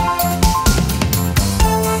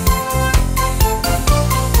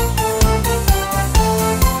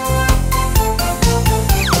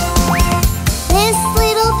 This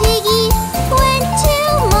little piggy went to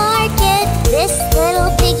market. This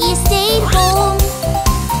little piggy stayed home.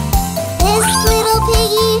 This little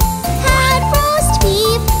piggy had roast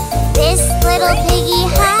beef. This little piggy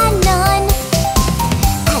had none.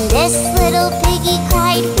 And this little piggy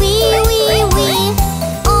cried wee wee wee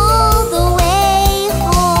all the way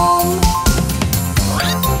home.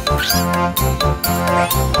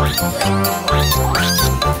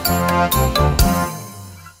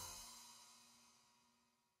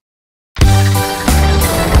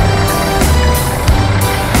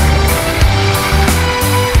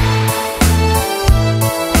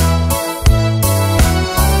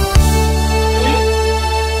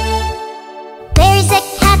 There's a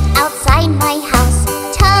cat outside my house.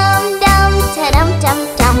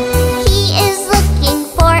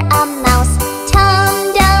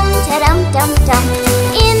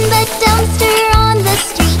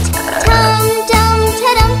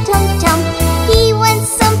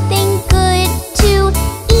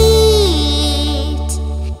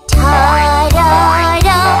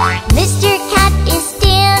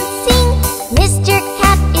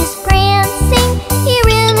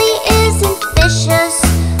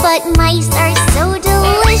 but mice are so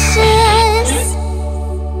delicious.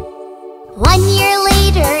 1 year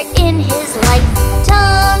later in his life,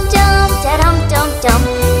 Tum-tum-ta-dum-dum-dum,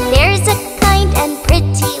 there's a kind and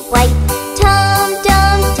pretty wife.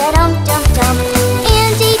 Tum-tum-ta-dum-dum-dum,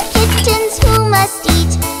 and 8 kittens who must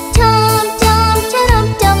eat.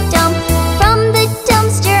 Tum-tum-ta-dum-dum-dum, from the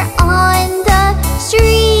dumpster on the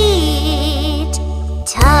street.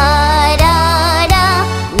 Ta-da-da,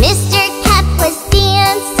 Mr. Cat was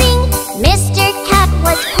dancing, Mr. Cat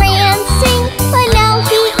was prancing, but now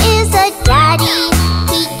he is a daddy,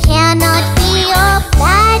 he cannot be a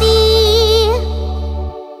fatty.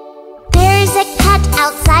 There's a cat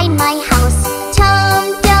outside my house.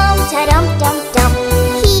 Tum-tum-ta-dum-dum-dum,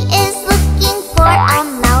 he is looking for a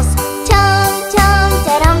mouse.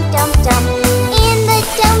 Tum-tum-ta-dum-dum-dum, in the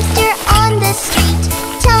dumpster on the street.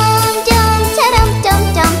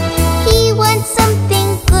 Tum-tum-ta-dum-dum-dum, he wants something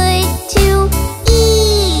good to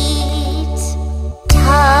eat.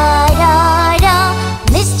 Ta-da-da,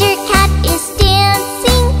 Mr. Cat is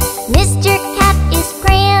dancing, Mr. Cat is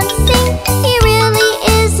prancing. He really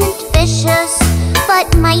isn't vicious, but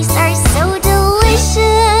mice are so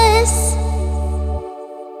delicious.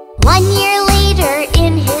 1 year later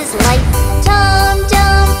in his life,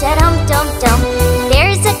 Tum-tum-ta-dum-dum-dum,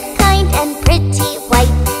 there's a kind and pretty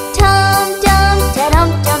wife.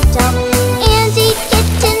 Tum-tum-ta-dum-dum-dum, and 8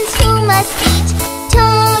 kittens who must eat.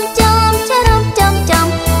 Tum-tum-ta-dum-dum-dum,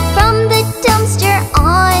 from the dumpster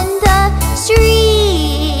on the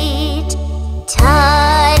street.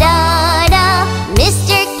 Ta-da-da,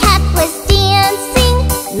 Mr. Cat was dancing,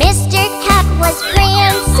 Mr. Cat was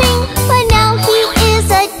prancing, but now he is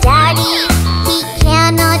a daddy, he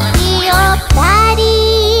cannot be a fatty.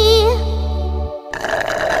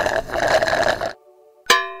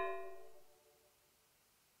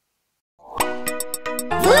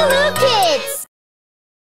 LooLoo Kids!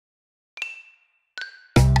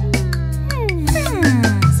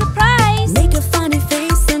 Surprise! Make a funny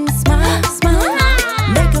face and smile, smile.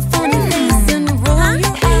 Make a funny face and roll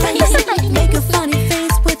your eyes. Make a funny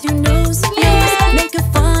face with your nose, nose. Make a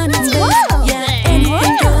funny face, yeah,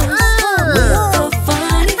 anything goes. With a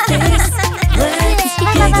funny face, let's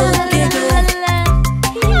giggle, giggle.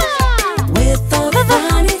 With a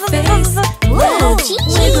funny face, let's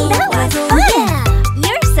wiggle, waggle.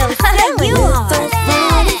 You're so silly. You With a are.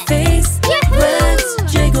 funny face, let's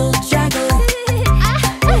jiggle, jaggle.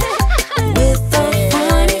 With a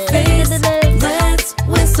funny face, let's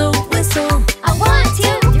whistle, whistle. 1,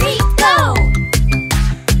 2, 3, go!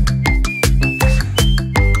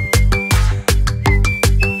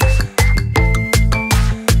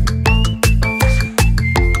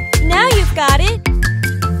 Now you've got it.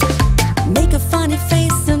 Make a funny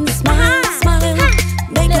face and smile, smile.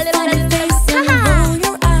 Make a funny face and roll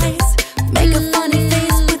your eyes. Make a funny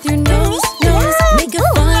face with your nose, nose. Make a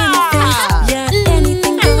funny face, yeah,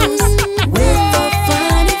 anything goes. With a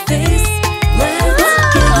funny face, let's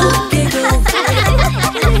giggle, giggle.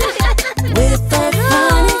 With a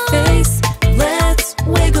funny face, let's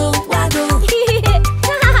wiggle, waggle.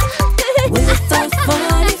 With a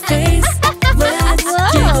funny face, let's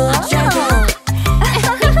jiggle, jaggle.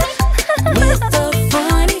 With a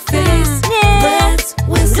funny face, let's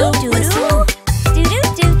whistle, whistle.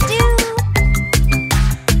 Do-do-do-do.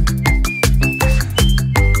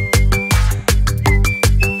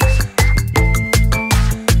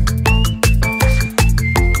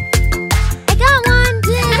 I got one.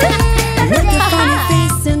 Make a funny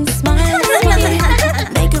face and smile, smile.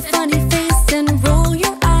 Make a funny face and roll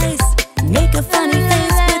your eyes. Make a funny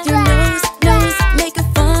face with your nose, nose. Make a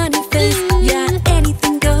funny face, yeah,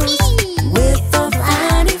 anything goes. With a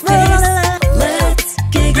funny face, let's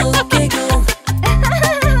giggle, giggle.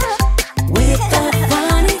 With a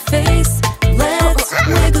funny face, let's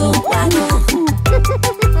wiggle, waggle.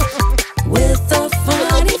 With a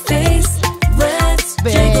funny face, let's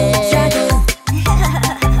jiggle, jaggle.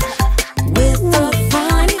 With a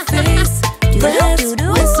funny face, let's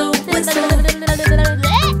whistle, whistle.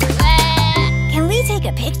 Can we take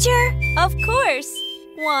a picture? Of course.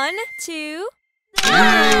 1, 2.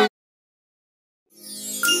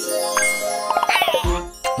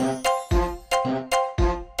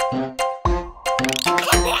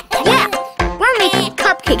 Yeah, we're making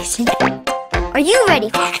cupcakes today. Are you ready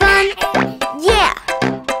for fun? Yeah.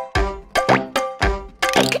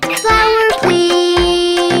 Flour,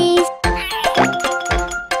 please.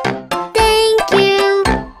 Thank you.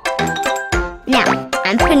 Now,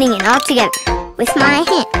 I'm putting it all together with my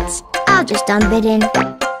hands. I'll just dump it in.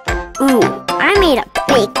 Ooh, I made a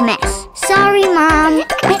big mess. Sorry, Mom.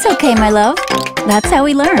 It's okay, my love. That's how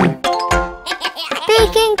we learn.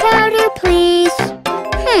 Baking powder, please.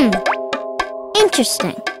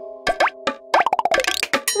 Interesting.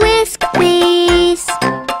 Whisk, please.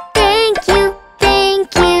 Thank you,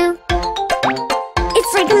 thank you.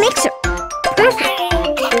 It's like a mixer. Perfect.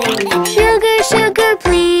 Sugar, sugar,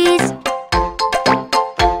 please.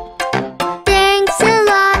 Thanks a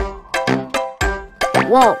lot.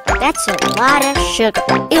 Whoa, that's a lot of sugar.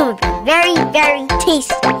 It would be very, very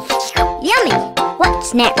tasty. Yummy.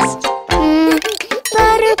 What's next?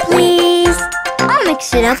 Butter, please. I'll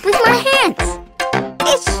mix it up with my hands.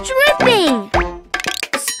 It's dripping.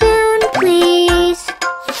 Spoon, please.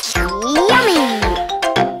 Yummy.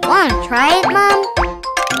 Wanna try it, Mom?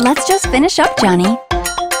 Let's just finish up, Johnny.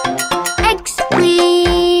 Eggs,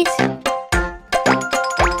 please.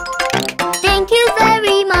 Thank you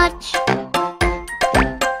very much.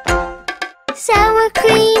 Sour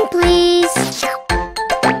cream, please.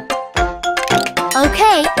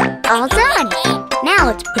 Okay, all done. Now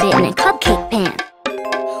let's put it in a cupcake pan.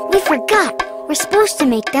 We forgot. We're supposed to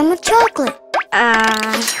make them with chocolate.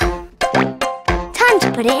 Time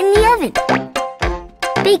to put it in the oven.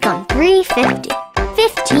 Bake on 350.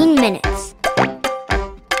 15 minutes.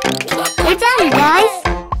 We're done, guys.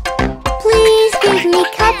 Please give me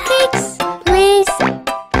cupcakes, please.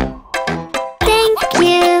 Thank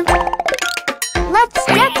you. Let's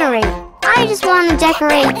decorate. I just want to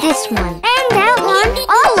decorate this one. And that one.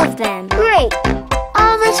 All of them. Great.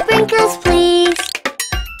 All the sprinkles, please.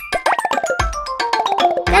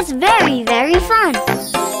 That's very, very fun.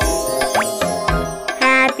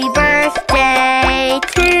 Happy birthday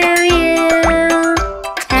to you.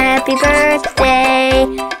 Happy birthday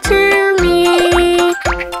to me.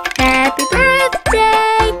 Happy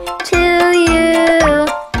birthday to you.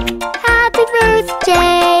 Happy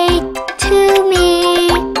birthday to me.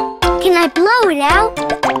 Can I blow it out?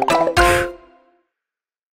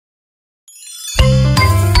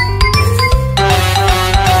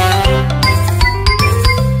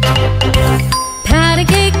 Pat a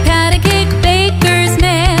cake, baker's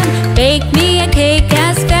man. Bake me a cake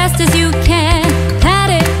as fast as you can. Pat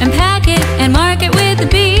it and pack it and mark it with a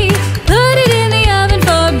B. Put it in the oven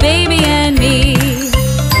for baby and me.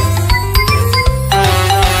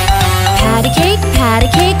 Pat a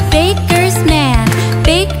cake, baker's man.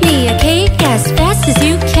 Bake me a cake as fast as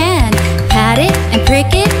you can. Pat it and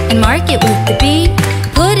prick it and mark it with the B.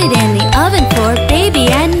 Put it in the oven for baby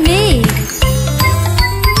and me.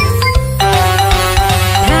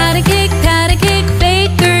 Pat a cake,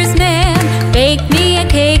 baker's man. Bake me a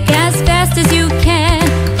cake as fast as you can.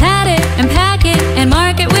 Pat it and pack it and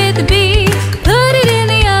mark it with a B. Put it in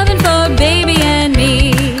the oven for baby and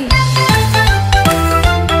me.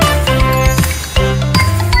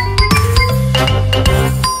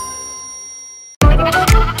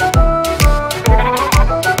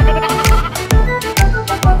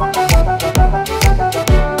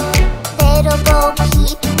 Little Bo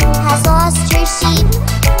Peep has lost her sheep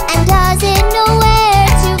and doesn't know where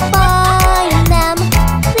to find them.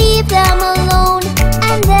 Leave them alone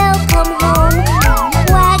and they'll come home,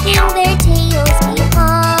 wagging their tails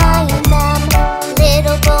behind them.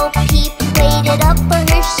 Little Bo Peep waited up for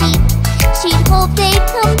her sheep. She'd hope they'd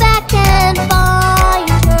come back and find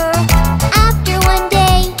her. After one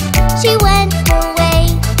day, she went her way,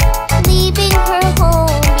 leaving her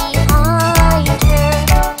home behind her.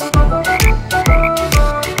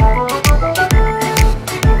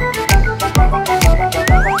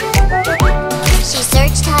 She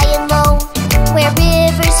searched high and low, where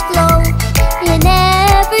rivers flow, in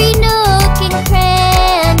every nook and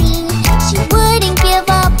cranny. She wouldn't give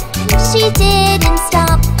up, she didn't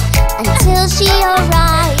stop, until she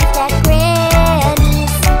arrived at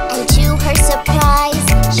Granny's. And to her surprise,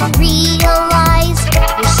 she realized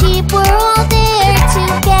the sheep were all there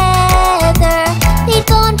together. They'd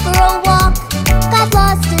gone for a walk, got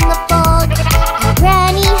lost in the fog, and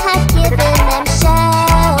Granny had given them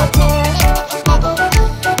shelter.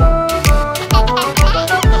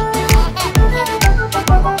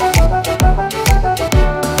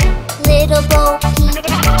 Little Bo Peep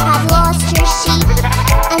had lost her sheep,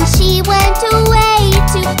 and she went away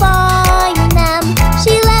to find them.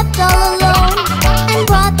 She left all alone and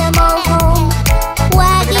brought them all home,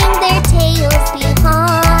 wagging their tails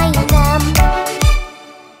behind them.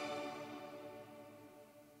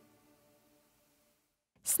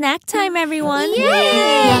 Snack time, everyone.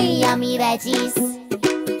 Yummy, yummy veggies.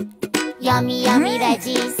 Yummy, yummy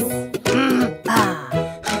veggies.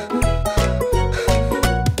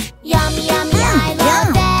 Yummy, yummy, I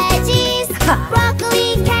love veggies. Broccoli,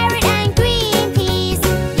 carrot, and green peas.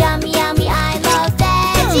 Yummy, yummy, I love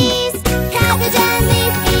veggies. Cabbage and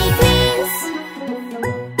leafy greens.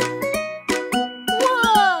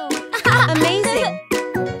 Whoa! Amazing!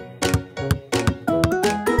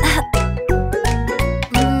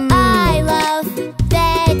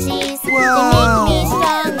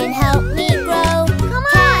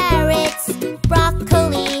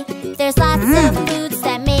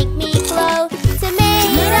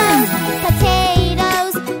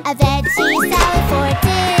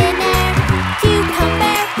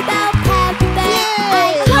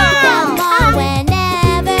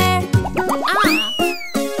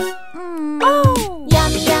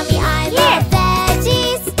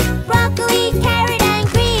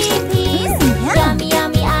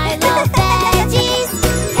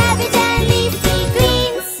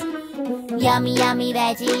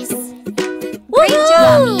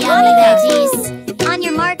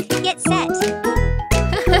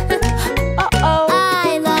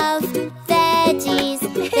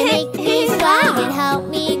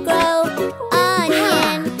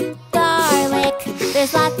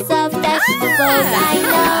 I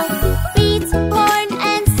know. Beets, corn,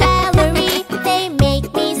 and celery, they make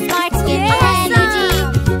me smart, give me energy.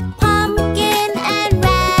 Pumpkin and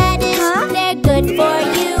radish, they're good for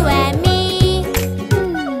you and me.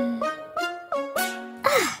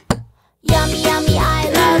 Yummy, yummy, I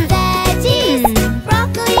love veggies.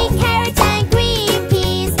 Broccoli, carrots, and green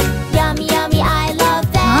peas. Yummy, yummy, I love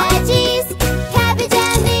veggies. Cabbage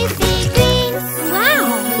and leafy greens. Wow!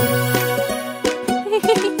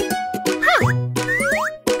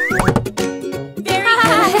 Very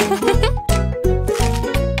good.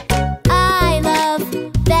 I love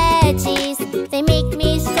veggies. They make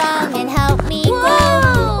me strong and help me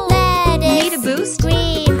grow. Lettuce, Need a boost?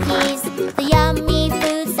 green peas, the yummy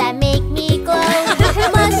foods that make me glow.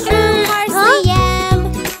 Mushroom, parsley, yam,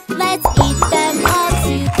 let's eat them all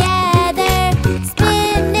together.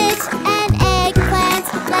 Spinach and eggplant,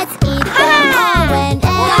 let's eat them all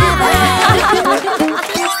whenever.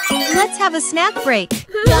 Let's have a snack break.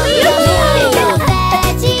 Yummy, yummy, I love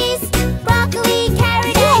veggies. Broccoli,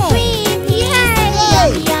 carrot, and green peas.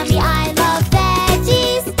 Yummy, yummy, I love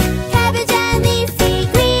veggies. Cabbage and leafy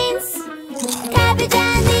greens. Cabbage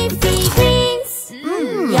and leafy greens.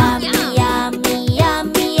 Yummy, yummy,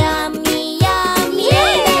 yummy, yummy, yummy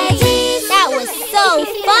veggies. That was so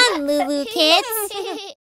fun, LooLoo kids.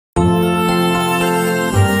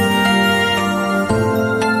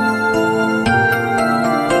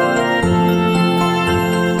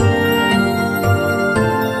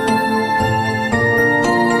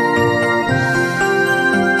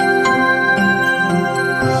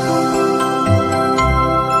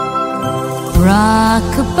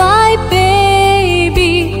 Rock-a-bye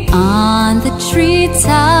baby on the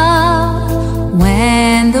treetop.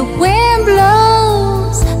 When the wind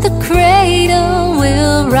blows, the cradle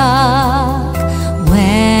will rock.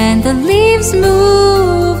 When the leaves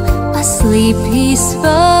move, asleep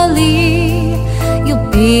peacefully, you'll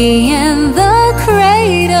be in the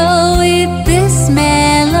cradle with this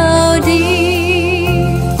melody.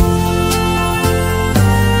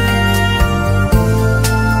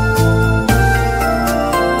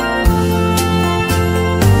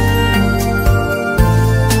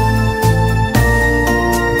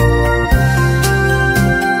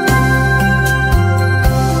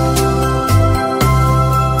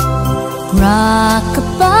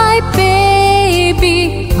 Rock-a-bye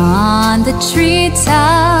baby on the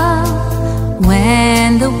treetop.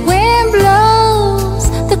 When the wind blows,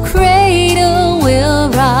 the cradle will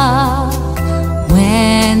rock.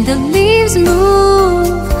 When the leaves move,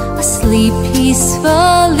 asleep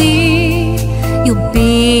peacefully, you'll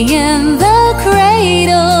be in the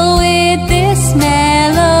cradle with this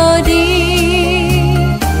melody.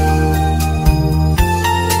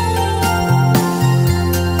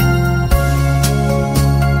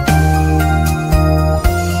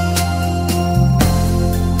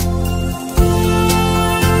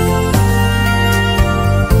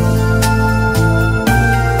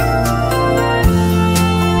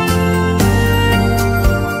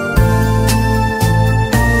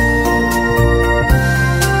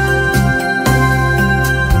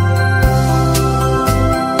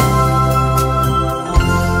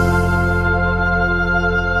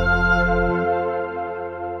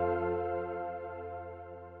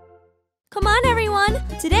 Come on, everyone.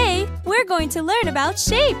 Today, we're going to learn about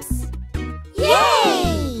shapes.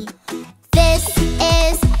 Yay! This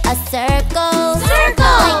is a circle.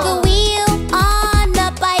 Circle! Like a wheel on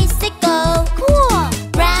a bicycle. Cool!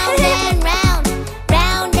 Round and round,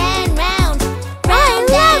 round and round, round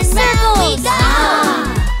and round we go.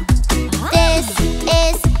 This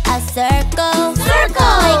is a circle.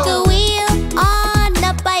 Circle! Like a wheel on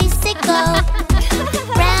a bicycle.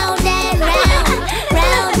 Round and round,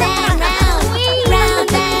 round and round,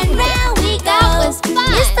 round and round we go. That was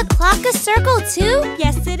fun! Is the clock a circle too?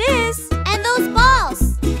 Yes, it is. And those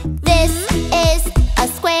balls. This is a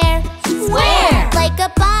square. Square! Like a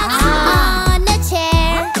box on a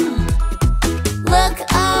chair. Look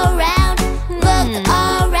around, look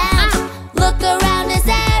around, look around us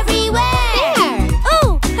everywhere.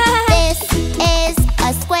 Oh! This is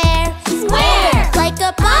a square. Square! Like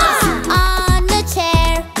a box on a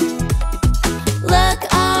chair. Look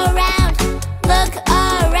around, look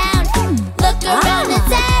around, look around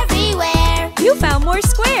us everywhere. You found more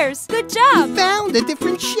squares. Good job. Found a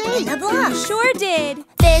different shape. Sure did.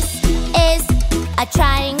 This is a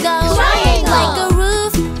triangle. Triangle. Like a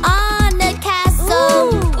roof on a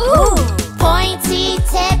castle. Ooh. Pointy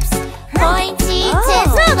tips,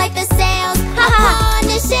 like the sails upon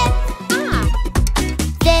a ship.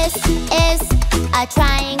 This is a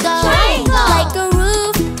triangle. Triangle. Like a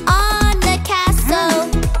roof on a castle.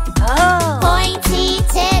 Pointy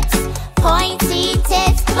tips,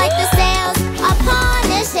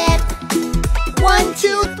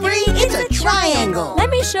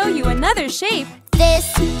 another shape. This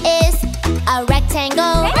is a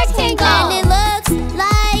rectangle. Rectangle. And it looks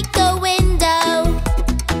like a window.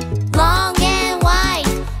 Long and wide,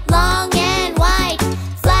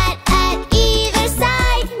 flat at either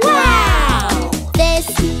side. Wow! This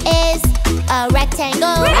is a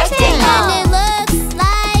rectangle. Rectangle. And it looks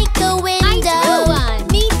like a window. one.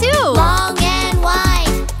 Me too. Long and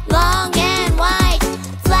wide,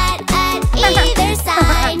 flat at either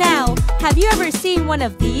side. Now, have you ever seen one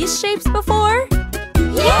of these shapes before?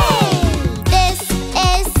 Yay! This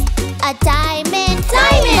is a diamond.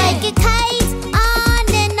 Like a kite on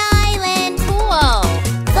an island. Cool.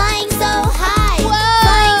 Flying so high. Whoa.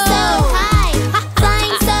 Flying so high.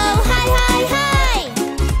 Flying so high.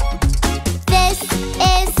 This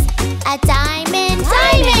is a diamond.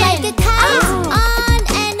 Like a kite on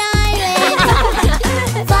an island.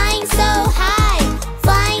 Flying so high.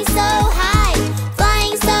 Flying so high.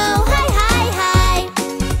 Flying so high.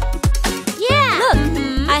 Yeah.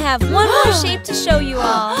 Look, I have one more shape to show you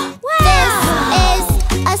all. This is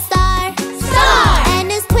a star.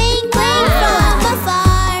 And it's twinkling from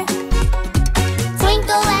afar.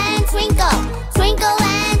 Twinkle and twinkle. Twinkle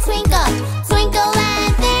and twinkle. Twinkle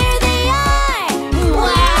and there they are.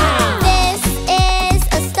 Wow. This is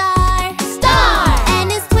a star.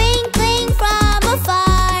 And it's twinkling from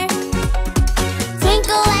afar.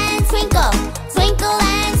 Twinkle and twinkle. Twinkle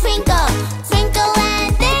and twinkle. Twinkle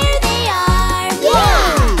and there they are.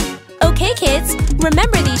 Yeah! Okay, kids,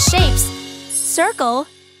 remember these shapes. Circle,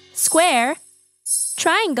 square,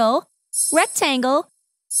 triangle, rectangle,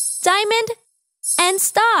 diamond, and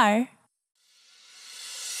star.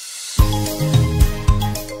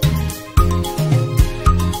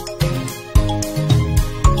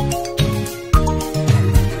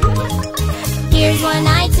 Here's one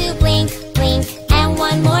eye to blink, blink, and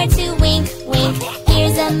one more to wink, wink.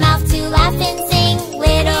 Here's a mouth to laugh and sing,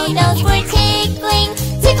 little nose for tickling.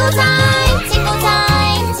 Tickle time, tickle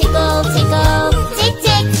time, tickle, tickle, tick,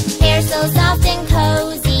 tick. Hair so soft and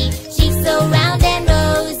cozy, cheeks so round and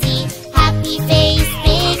rosy. Happy face,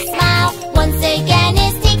 big smile, once again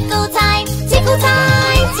it's tickle time. Tickle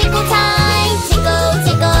time, tickle time, tickle,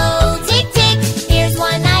 tickle, tick, tick. Here's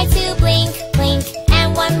one eye to blink, blink,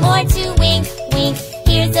 and one more to wink, wink.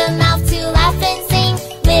 Here's a mouth to laugh and sing,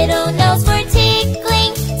 little nose for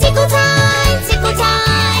tickling. Tickle time, tickle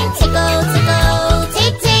time, tickle, tickle,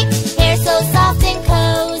 tick, tick. Hair so soft and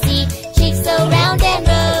cozy, cheeks so round and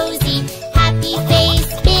rosy. Happy face,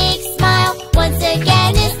 big smile, once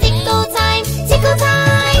again it's tickle time. Tickle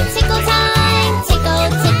time, tickle time, tickle,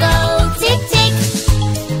 tickle, tick, tick.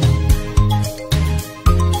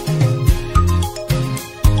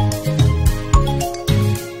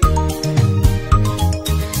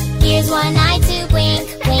 Here's one eye to blink,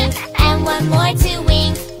 blink, and one more to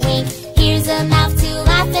wink, wink. Here's a mouth to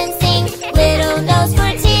laugh and sing, little nose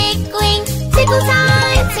for tickling. Tickle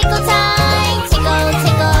time, tickle time, tickle,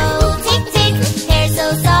 tickle, tick, tick. Hair so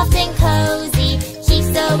soft and cozy, cheeks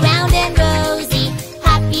so round and rosy.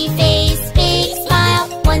 Happy face, big smile,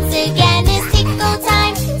 once again it's tickle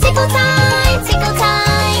time. Tickle time, tickle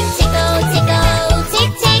time, tickle, tickle,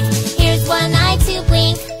 tick, tick. Here's one eye to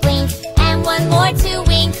blink, blink, and one more to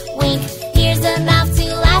wink, wink. Here's a mouth to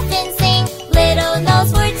laugh and sing, little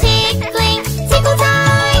nose for tickling. Tickle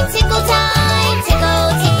time, tickle time,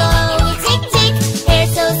 tickle, tickle, tick, tick. Hair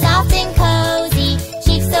so soft and cozy,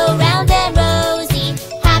 cheeks so round and rosy.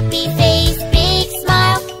 Happy face, big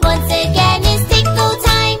smile, once again it's tickle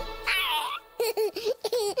time.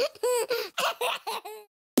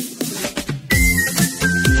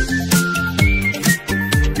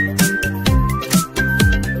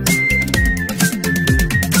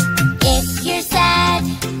 If you're sad,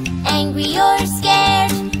 angry or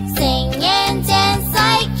scared, sing and dance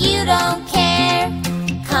like you don't care.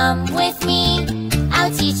 Come with me,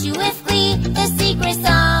 I'll teach you with glee the secret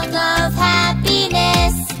song of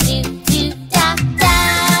happiness. Do do da da,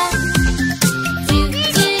 do do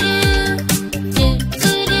do, do do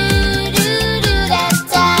do do do da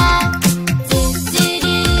da, do do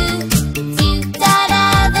do da da.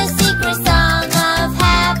 The secret song of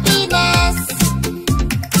happiness.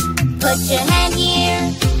 Put your hand here,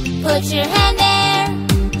 put your hand there.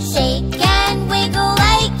 Shake and wiggle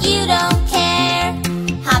like you don't care.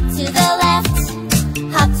 Hop to the left,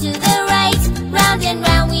 hop to the right. Round and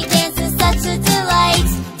round we dance in such a delight.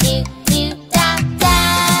 Do do da da,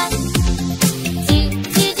 do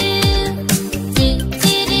do do, do do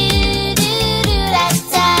do do do da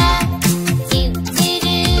da, do do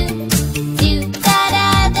do, do da da.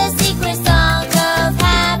 The secret song of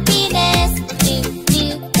happiness. Do do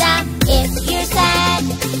da. If you're sad,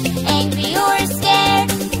 angry or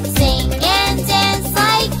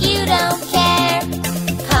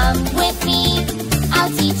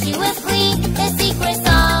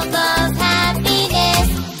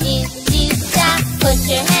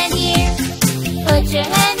your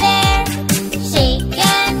hands.